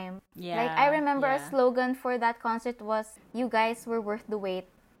long time. Yeah. Like I remember a yeah. slogan for that concert was "You guys were worth the wait."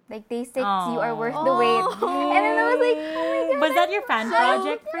 Like Day 6, you are Aw. worth the wait. And then I was like, oh my god. Was that your fan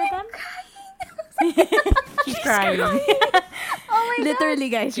project for them? She's crying. Oh my god. Literally,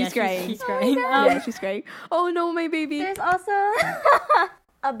 guys, she's Yeah, crying. She's crying. Yeah, she's crying. Oh no, my baby. There's also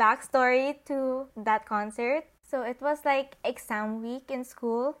a backstory to that concert. So it was like exam week in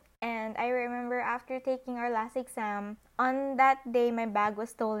school, and I remember after taking our last exam, on that day my bag was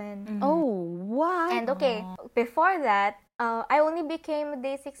stolen. Oh, what? And okay, before that, I only became a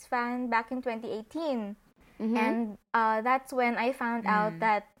Day 6 fan back in 2018. And that's when I found out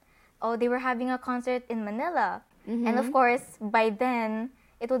that, they were having a concert in Manila. And of course, by then,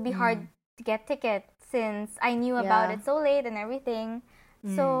 it would be hard to get tickets since I knew about Yeah. it so late and everything.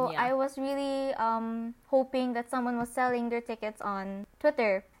 So yeah. I was really hoping that someone was selling their tickets on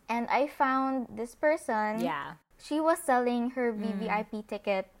Twitter. And I found this person. Yeah. She was selling her VVIP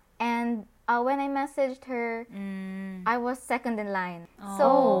ticket. And when I messaged her, I was second in line.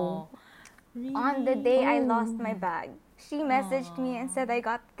 So on the day I lost my bag, she messaged me and said I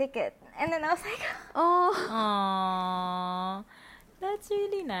got the ticket. And then I was like, Oh, Aww. That's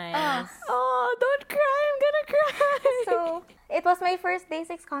really nice. oh, don't cry. I'm gonna cry. so it was my first Day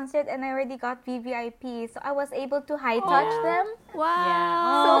 6 concert and I already got VVIP. So I was able to high touch them.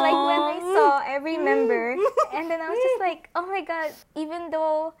 Wow. So like when I saw every member, and then I was just like, oh my god, even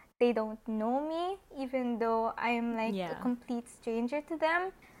though they don't know me, even though I am like Yeah. a complete stranger to them,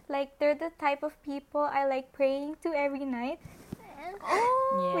 like they're the type of people I like praying to every night.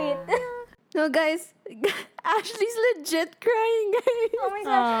 Yeah. Wait. No, guys, Ashley's legit crying, guys. Oh my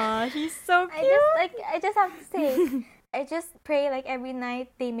gosh. Aw, she's so cute. I just have to say, I just pray like every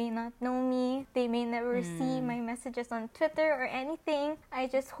night. They may not know me. They may never see my messages on Twitter or anything. I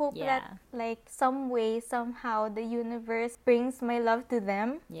just hope Yeah. that like some way, somehow, the universe brings my love to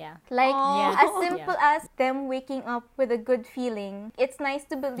them. Yeah. Like Yeah. as simple as them waking up with a good feeling. It's nice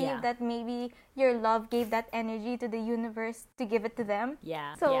to believe Yeah. that maybe your love gave that energy to the universe to give it to them.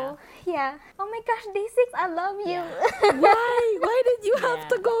 Yeah. So yeah. Oh my gosh, Day 6, I love you. Why? Why did you have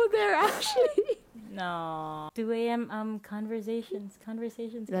Yeah. to go there, Ashley? No. 2 a.m. Conversations,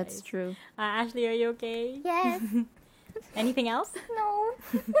 guys. That's true. Ashley, are you okay? Yes. Anything else? No.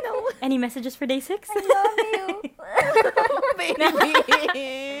 No, Any messages for Day 6? I love you. baby.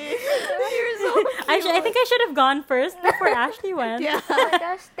 You're so cute. Actually, I think I should have gone first before Ashley went. Yeah. Oh my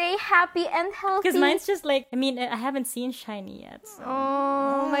gosh, stay happy and healthy. Because mine's just like, I mean, I haven't seen Shiny yet. So.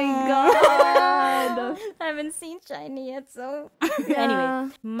 Oh my god. I haven't seen Shiny yet, so. Yeah. Anyway,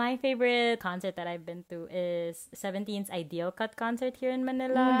 my favorite concert that I've been to is 17's Ideal Cut concert here in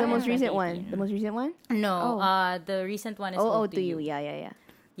Manila. The in most recent 2018. one. The most recent one? No, Oh. the recent one is Oh, Ode to you. Yeah, yeah, yeah.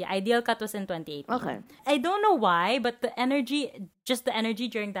 Yeah, Ideal Cut was in 2018. Okay. I don't know why, but the energy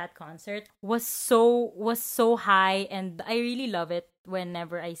during that concert was so high, and I really love it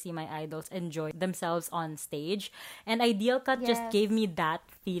whenever I see my idols enjoy themselves on stage. And Ideal Cut just Yes. gave me that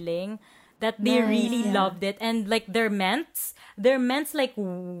feeling that they really loved it, and like their ments like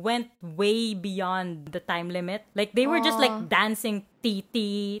went way beyond the time limit. Like they were just like dancing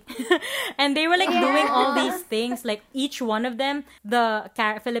Titi. And they were like doing all these things. Like each one of them, the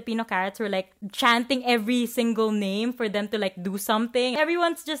Filipino carrots were like chanting every single name for them to like do something.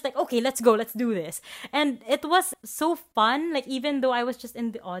 Everyone's just like, okay, let's go, let's do this. And it was so fun. Like even though I was just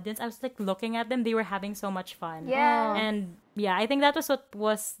in the audience, I was like looking at them. They were having so much fun. Yeah. And yeah, I think that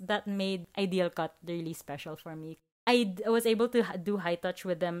was that made Ideal Cut really special for me. Was able to do high touch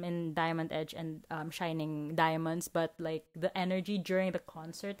with them in Diamond Edge and Shining Diamonds, but like the energy during the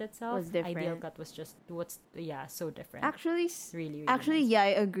concert itself, Was different. Ideal Cut was just so different. Actually, really actually, nice. yeah,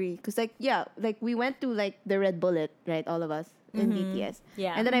 I agree. Cause like, yeah, like we went to like the Red Bullet, right? All of us in BTS.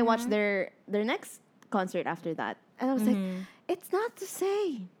 Yeah. And then I watched their next concert after that, and I was like, it's not the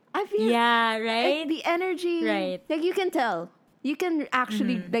same. I feel Yeah, like right? the energy, Right. like you can tell. You can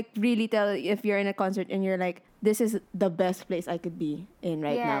actually like really tell if you're in a concert and you're like, this is the best place I could be in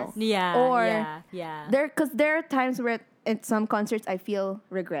right now. Yeah. Or yeah. Because there are times where at some concerts I feel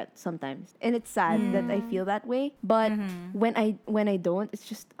regret sometimes, and it's sad that I feel that way. But when I don't, it's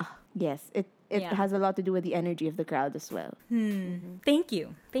just yes, it Yeah. has a lot to do with the energy of the crowd as well. Thank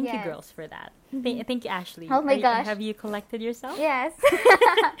you, Yes. girls, for that. Thank you, Ashley. Oh my gosh. Have you collected yourself? Yes.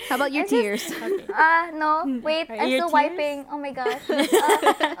 How about your tears? Okay. No, wait, Are I'm your still tears? wiping. Oh my gosh.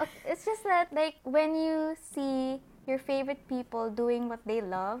 It's just that, like, when you see your favorite people doing what they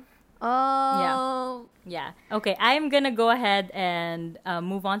love. Oh, Yeah. Okay, I'm gonna go ahead and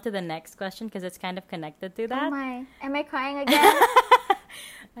move on to the next question because it's kind of connected to Oh that. my. Am I crying again?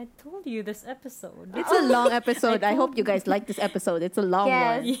 I told you this episode. it's a long episode. I hope you guys like this episode. It's a long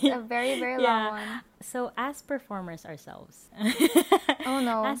Yes, one. a very, very long one. So, as performers ourselves, Oh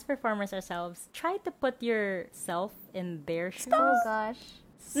no. as performers ourselves, try to put yourself in their shoes. Oh gosh.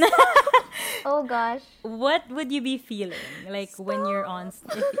 Oh gosh. What would you be feeling like when you're on?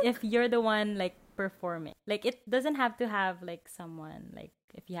 If you're the one like performing, like it doesn't have to have like someone like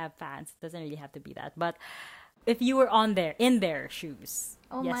if you have fans, it doesn't really have to be that. But if you were in their shoes,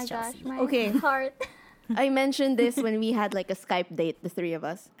 Oh yes, my Chelsea. gosh. My Okay. heart. I mentioned this when we had like a Skype date, the three of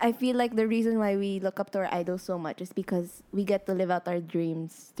us. I feel like the reason why we look up to our idols so much is because we get to live out our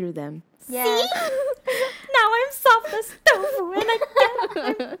dreams through them. Yes. Now I'm soft as tofu and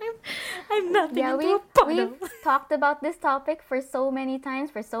I'm nothing Yeah, into a puddle. we've talked about this topic for so many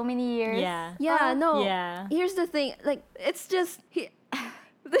times, for so many years. Yeah. Yeah, no. Yeah. Here's the thing, like it's just we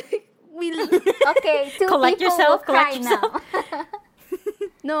Okay, two Collect people yourself, will cry collect now.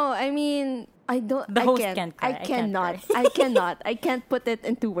 No, I mean I don't. The I host can't. can't cry. I I can't cannot. cry. I cannot. I can't put it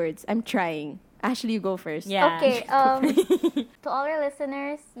into words. I'm trying. Ashley, you go first. Yeah. Okay, to all our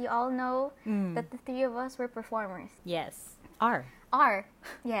listeners, you all know that the three of us were performers. Yes. Are. Are.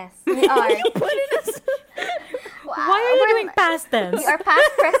 Yes, we are. Why are you doing past tense? We are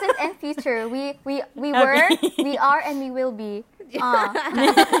past, present, and future. We were, we are, and we will be.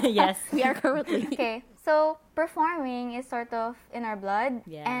 Yes. We are currently. Okay, so performing is sort of in our blood,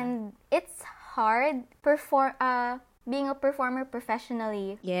 Yeah. and it's hard being a performer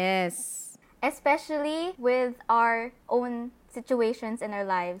professionally, Yes. especially with our own situations in our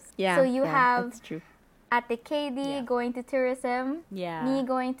lives. Yeah. So you yeah, have That's true. Ate KD Yeah. going to tourism, Yeah. me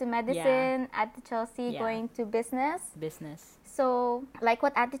going to medicine, Ate Chelsea Yeah. going to business. Business. So, like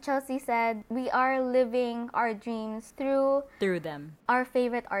what Ate Chelsea said, we are living our dreams through Through them. our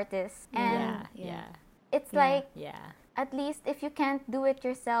favorite artists. And Yeah. it's like, Yeah. at least if you can't do it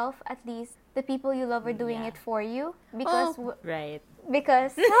yourself, at least the people you love are doing Yeah. it for you. Because, Right.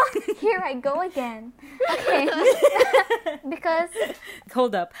 because here I go again. Okay. Because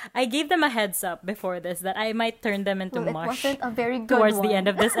Hold up. I gave them a heads up before this that I might turn them into well, it mush wasn't a very good towards one. the end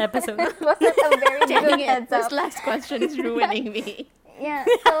of this episode. It wasn't a very Dang good it. heads This up. last question is ruining me. Yeah,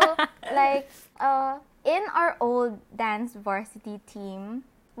 so like in our old dance varsity team,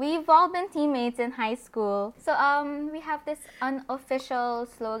 we've all been teammates in high school. So we have this unofficial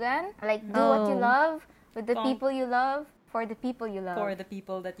slogan, like do what you Oh. love with the Bonk. people you love for the people you love. For the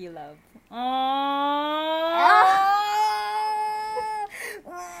people that you love.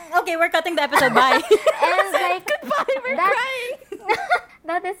 Okay, we're cutting the episode. Bye. And like We're that, crying.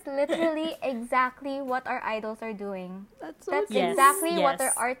 that is literally exactly what our idols are doing. That's so That's Yes, exactly what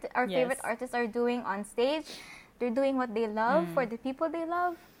yes, our yes. favorite artists are doing on stage. They're doing what they love for the people they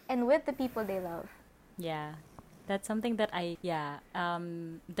love and with the people they love. Yeah. That's something that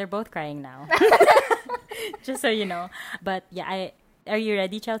they're both crying now. Just so you know. But yeah, are you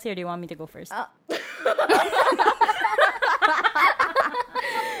ready, Chelsea, or do you want me to go first?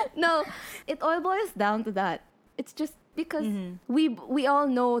 No, it all boils down to that. It's just because we all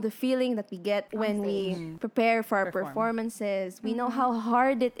know the feeling that we get when we prepare for our Perform. performances. We know how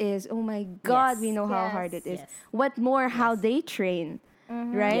hard it is. Oh my God, we Yes. know how Yes. hard it is. Yes. What more how they train,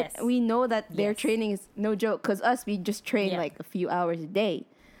 right? Yes. We know that their Yes. training is no joke because us, we just train Yeah. like a few hours a day.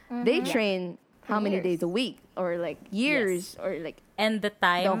 They train how many years. days a week or like years or like And the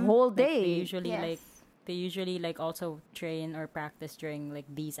time, whole like, day. Yes. they usually like also train or practice during like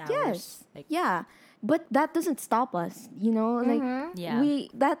these hours. yes. Like Yeah. But that doesn't stop us, you know? Like Yeah.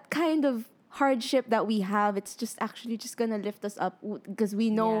 that kind of hardship that we have, it's just actually just gonna lift us up because we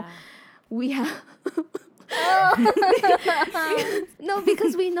know Yeah. we have no,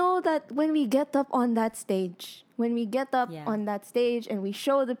 because we know that when we get up on that stage, when we get up Yeah. on that stage and we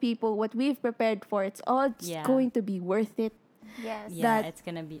show the people what we've prepared for, it's all just Yeah. going to be worth it. Yes. Yeah, that- it's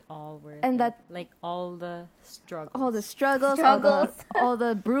gonna be all worth and it. that- like all the struggles. All the struggles, Struggles. all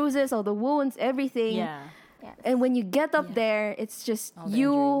the bruises, all the wounds, everything. Yeah. Yes. And when you get up Yeah. there, it's just All the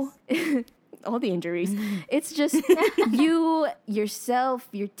you, all the injuries. It's just you, yourself,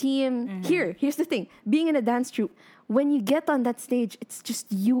 your team. Here's the thing: being in a dance troupe, when you get on that stage, it's just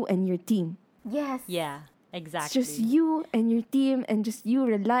you and your team. Yes. Yeah. It's Exactly. just you and your team, and just you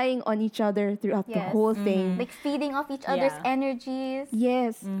relying on each other throughout the Yes. whole thing. Like feeding off each other's Yeah. energies.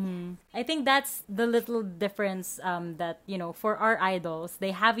 Yes, I think that's the little difference that, for our idols,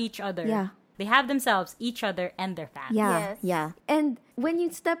 they have each other. Yeah. They have themselves, each other, and their fans. yeah, Yes. yeah. And when you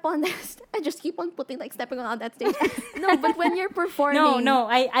step on that, I just keep on putting like stepping on that stage. No, but when you're performing, No,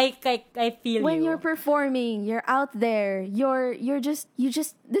 I feel when you. you're performing, you're out there, you just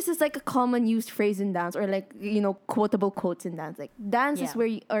this is like a common used phrase in dance, or like, quotable quotes in dance. Like dance is Yeah. where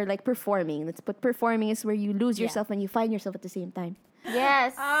you, or like performing. Let's put performing is where you lose Yeah. yourself and you find yourself at the same time.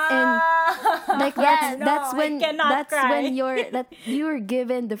 Yes. And like Yes. that's No, when I cannot that's cry. when you're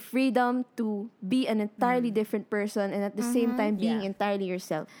given the freedom to be an entirely different person and at the same time being Yeah. entirely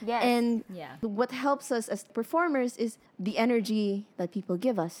yourself. Yes. And Yeah. what helps us as performers is the energy that people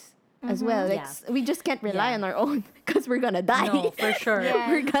give us as well. Like Yeah. we just can't rely Yeah. on our own because we're gonna die. No, for sure. Yeah.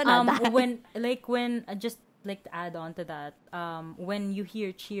 We're gonna die. when just like to add on to that, when you hear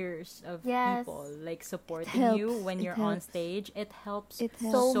cheers of Yes. people like supporting helps. you when It you're on helps. stage, it helps It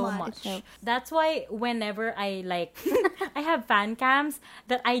so helps. much. It helps. That's why whenever I like I have fan cams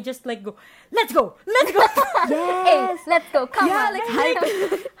that I just like go, let's go. Hey, Yes. let's go. Come Yeah, on. like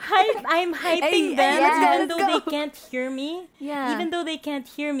hype. I'm hyping Hey, them let's go, even let's though go. they can't hear me. Yeah. Even though they can't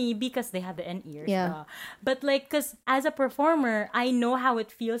hear me because they have the ears. Yeah. But like, cause as a performer, I know how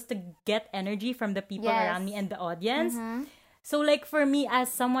it feels to get energy from the people Yes. around me and the audience. So like for me,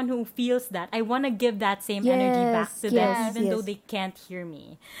 as someone who feels that, I want to give that same energy back Yes, to them, yes, even though yes. they can't hear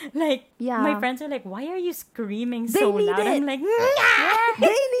me. Like Yeah. my friends are like, "Why are you screaming They so need loud?" I'm it. like, They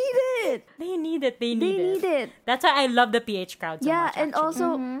need it. "They need it. They They need need it. That's why I love the PH crowd so Yeah, much. and actually.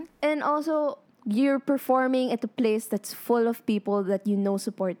 also you're performing at a place that's full of people that you know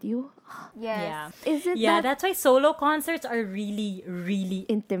support you. Yes. Yeah. Is it Yeah, that that's why solo concerts are really, really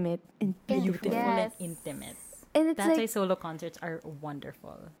intimate and beautiful beautiful? Yes. and intimate. And it's That's why like solo concerts are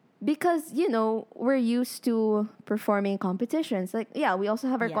wonderful. because we're used to performing competitions. Like we also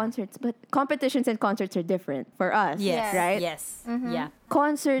have our Yeah. concerts, but competitions and concerts are different for us. Yes. Right? Yes. Mm-hmm. Yeah.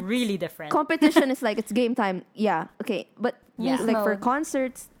 Concerts Really different. competition is like it's game time. Yeah. Okay. But Yeah. like for Mode.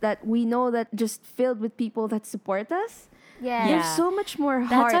 concerts that we know that just filled with people that support us, Yes. there's Yeah. so much more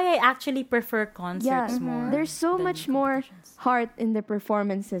That's heart. why I actually prefer concerts more. There's so than much more competitions. heart in the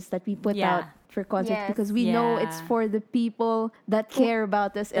performances that we put Yeah. out for concerts Yes. because we know it's Yeah. for the people that care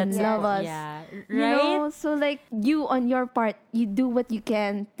about us and That's love us. Yeah. You Right? know, so like you on your part, you do what you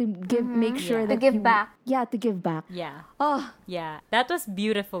can to make sure Yeah. that To give you- back. Yeah, to give back. Yeah. Oh, Yeah. That was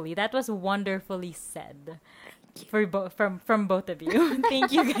wonderfully said. From both of you.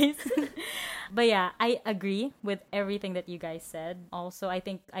 Thank you guys. But yeah, I agree with everything that you guys said. Also, I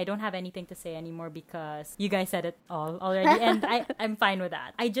think I don't have anything to say anymore because you guys said it all already and I'm fine with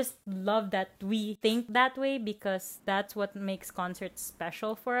that. I just love that we think that way because that's what makes concerts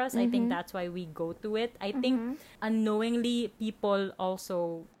special for us. I think that's why we go to it. I think unknowingly people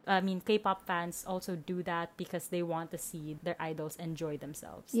also K-pop fans also do that because they want to see their idols enjoy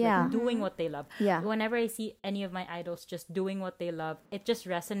themselves. Like, Yeah. doing what they love. Yeah. Whenever I see any of my idols just doing what they love, it just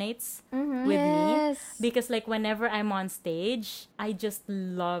resonates with Yes. me. Because like whenever I'm on stage, I just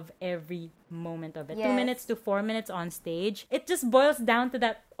love every moment of it. Yes. 2 minutes to 4 minutes on stage. It just boils down to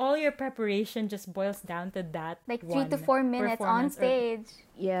that. All your preparation just boils down to that. Like 3 one to 4 minutes on performance or- stage.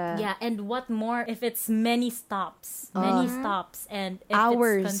 Yeah. yeah, and what more if it's many stops, and if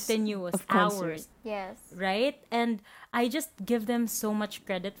Hours it's continuous of concert. hours, Yes. right? And I just give them so much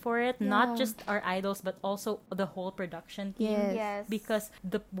credit for it, not Yeah. just our idols, but also the whole production team. Yes. Yes. Because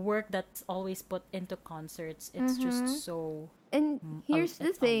the work that's always put into concerts, it's just so. And here's the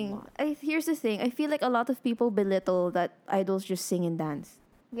it's a thing. lot. Here's the thing. I feel like a lot of people belittle that idols just sing and dance.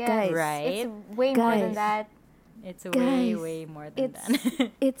 Yes. Guys. Right? It's way more than Guys. that. It's Guys, way more than It's that.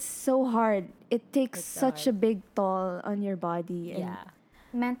 it's so hard. It takes It's such a big toll on your body. And yeah.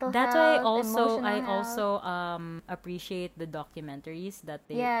 Mental That's health, why emotional I health. also appreciate the documentaries that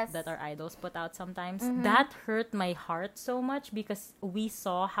Yes. that our idols put out sometimes. That hurt my heart so much because we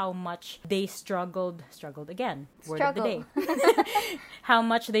saw how much they struggled again. Word of the day. How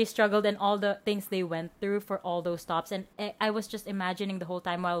much they struggled and all the things they went through for all those stops. And I was just imagining the whole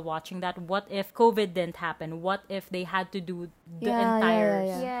time while watching that, what if COVID didn't happen? What if they had to do the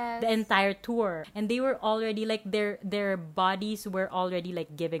Yeah. Yes. the entire tour, and they were already like their bodies were already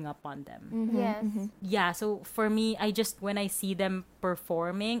like giving up on them. Yes. Yeah, so for me, I just, when I see them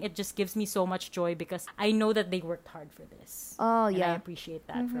performing, it just gives me so much joy because I know that they worked hard for this. Oh And I yeah. appreciate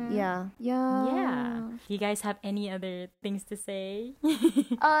that from them. Yeah. Yeah. Yeah. You guys have any other things to say?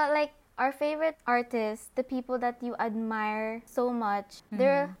 Like our favorite artists, the people that you admire so much,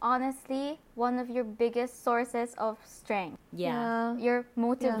 they're honestly one of your biggest sources of strength. Yeah. Your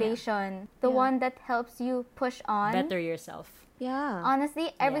motivation, the Yeah. one that helps you push on. Better yourself. Yeah. Honestly,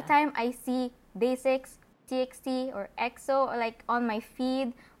 every Yeah. time I see Day6, TXT, or EXO, or like on my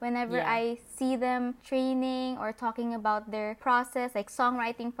feed, whenever Yeah. I see them training or talking about their process, like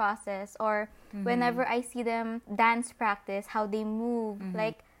songwriting process, or whenever I see them dance practice, how they move,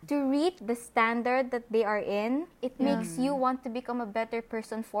 like to reach the standard that they are in, it makes you want to become a better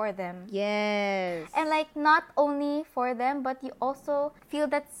person for them. Yes. And like not only for them, but you also feel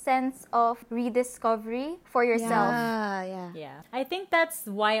that sense of rediscovery for yourself. Yeah. Yeah. I think that's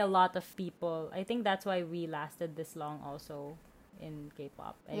why a lot of people, I think that's why we lasted this long also in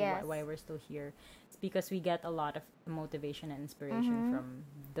K-pop and Yes. why we're still here. It's because we get a lot of motivation and inspiration from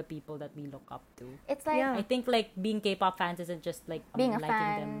the people that we look up to. It's like Yeah. I think like being K-pop fans isn't just like Being a liking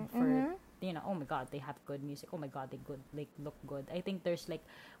fan. them for you know, oh my god, they have good music. Oh my god, they look good. I think there's like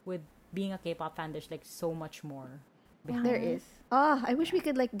with being a K-pop fan, there's like so much more behind There it. is. Oh, I wish we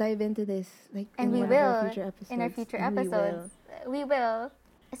could like dive into this, like, and in we one of our will future episodes. in our future And we will. episodes. We will.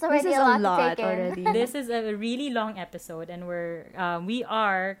 It's This already is a lot, to take in. already. This is a really long episode, and we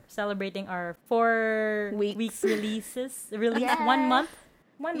are celebrating our 4 Weeks. week release 1 Yes. month.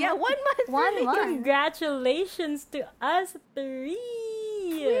 Yeah, 1 month. 1 month. Congratulations to us 3.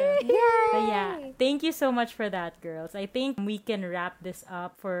 Yay! But yeah, thank you so much for that, girls. I think we can wrap this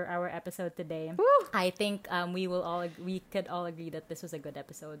up for our episode today. I think we could all agree that this was a good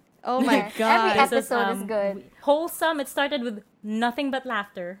episode. Oh my Yes. god. Every This was, episode is good. Wholesome. It started with nothing but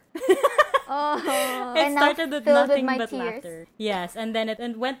laughter. Oh. It And now started with filled with nothing my but tears. laughter. Yes, and then it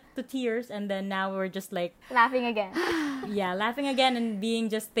went to tears, and then now we're just like, Laughing again. yeah, laughing again and being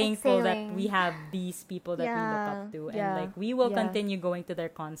just thankful that Exhaling. we have these people that we look up to, and Yeah. like we will Yeah. continue going to their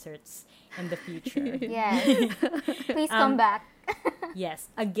concerts in the future. Yes. Please come back. Yes,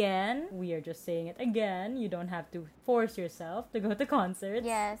 again, we are just saying it again. You don't have to force yourself to go to concerts.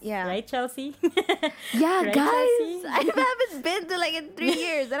 Yes. Yeah. Right, Chelsea? Yeah, Right, guys. Chelsea? I haven't been to like in 3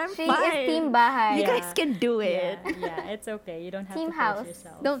 years, and I'm She fine. is Team Bahay. You Yeah. guys can do it. Yeah, it's okay. You don't have Team to force house.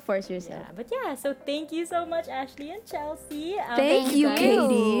 yourself. Don't force yourself. Yeah, but yeah, so thank you so much, Ashley and Chelsea. Thank you, guys-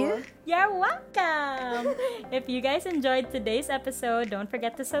 Katie. You're welcome. If you guys enjoyed today's episode, don't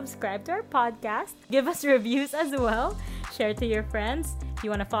forget to subscribe to our podcast. Give us reviews as well. Share to your friends. If you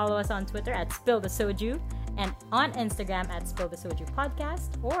want to follow us on Twitter at Spill the Soju and on Instagram at Spill the Soju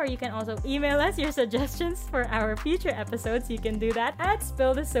Podcast. Or you can also email us your suggestions for our future episodes. You can do that at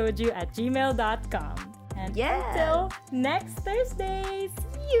spillthesoju@gmail.com. And Yeah. until next Thursday,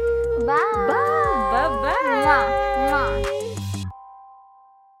 see you. Bye. Bye-bye. Mwah.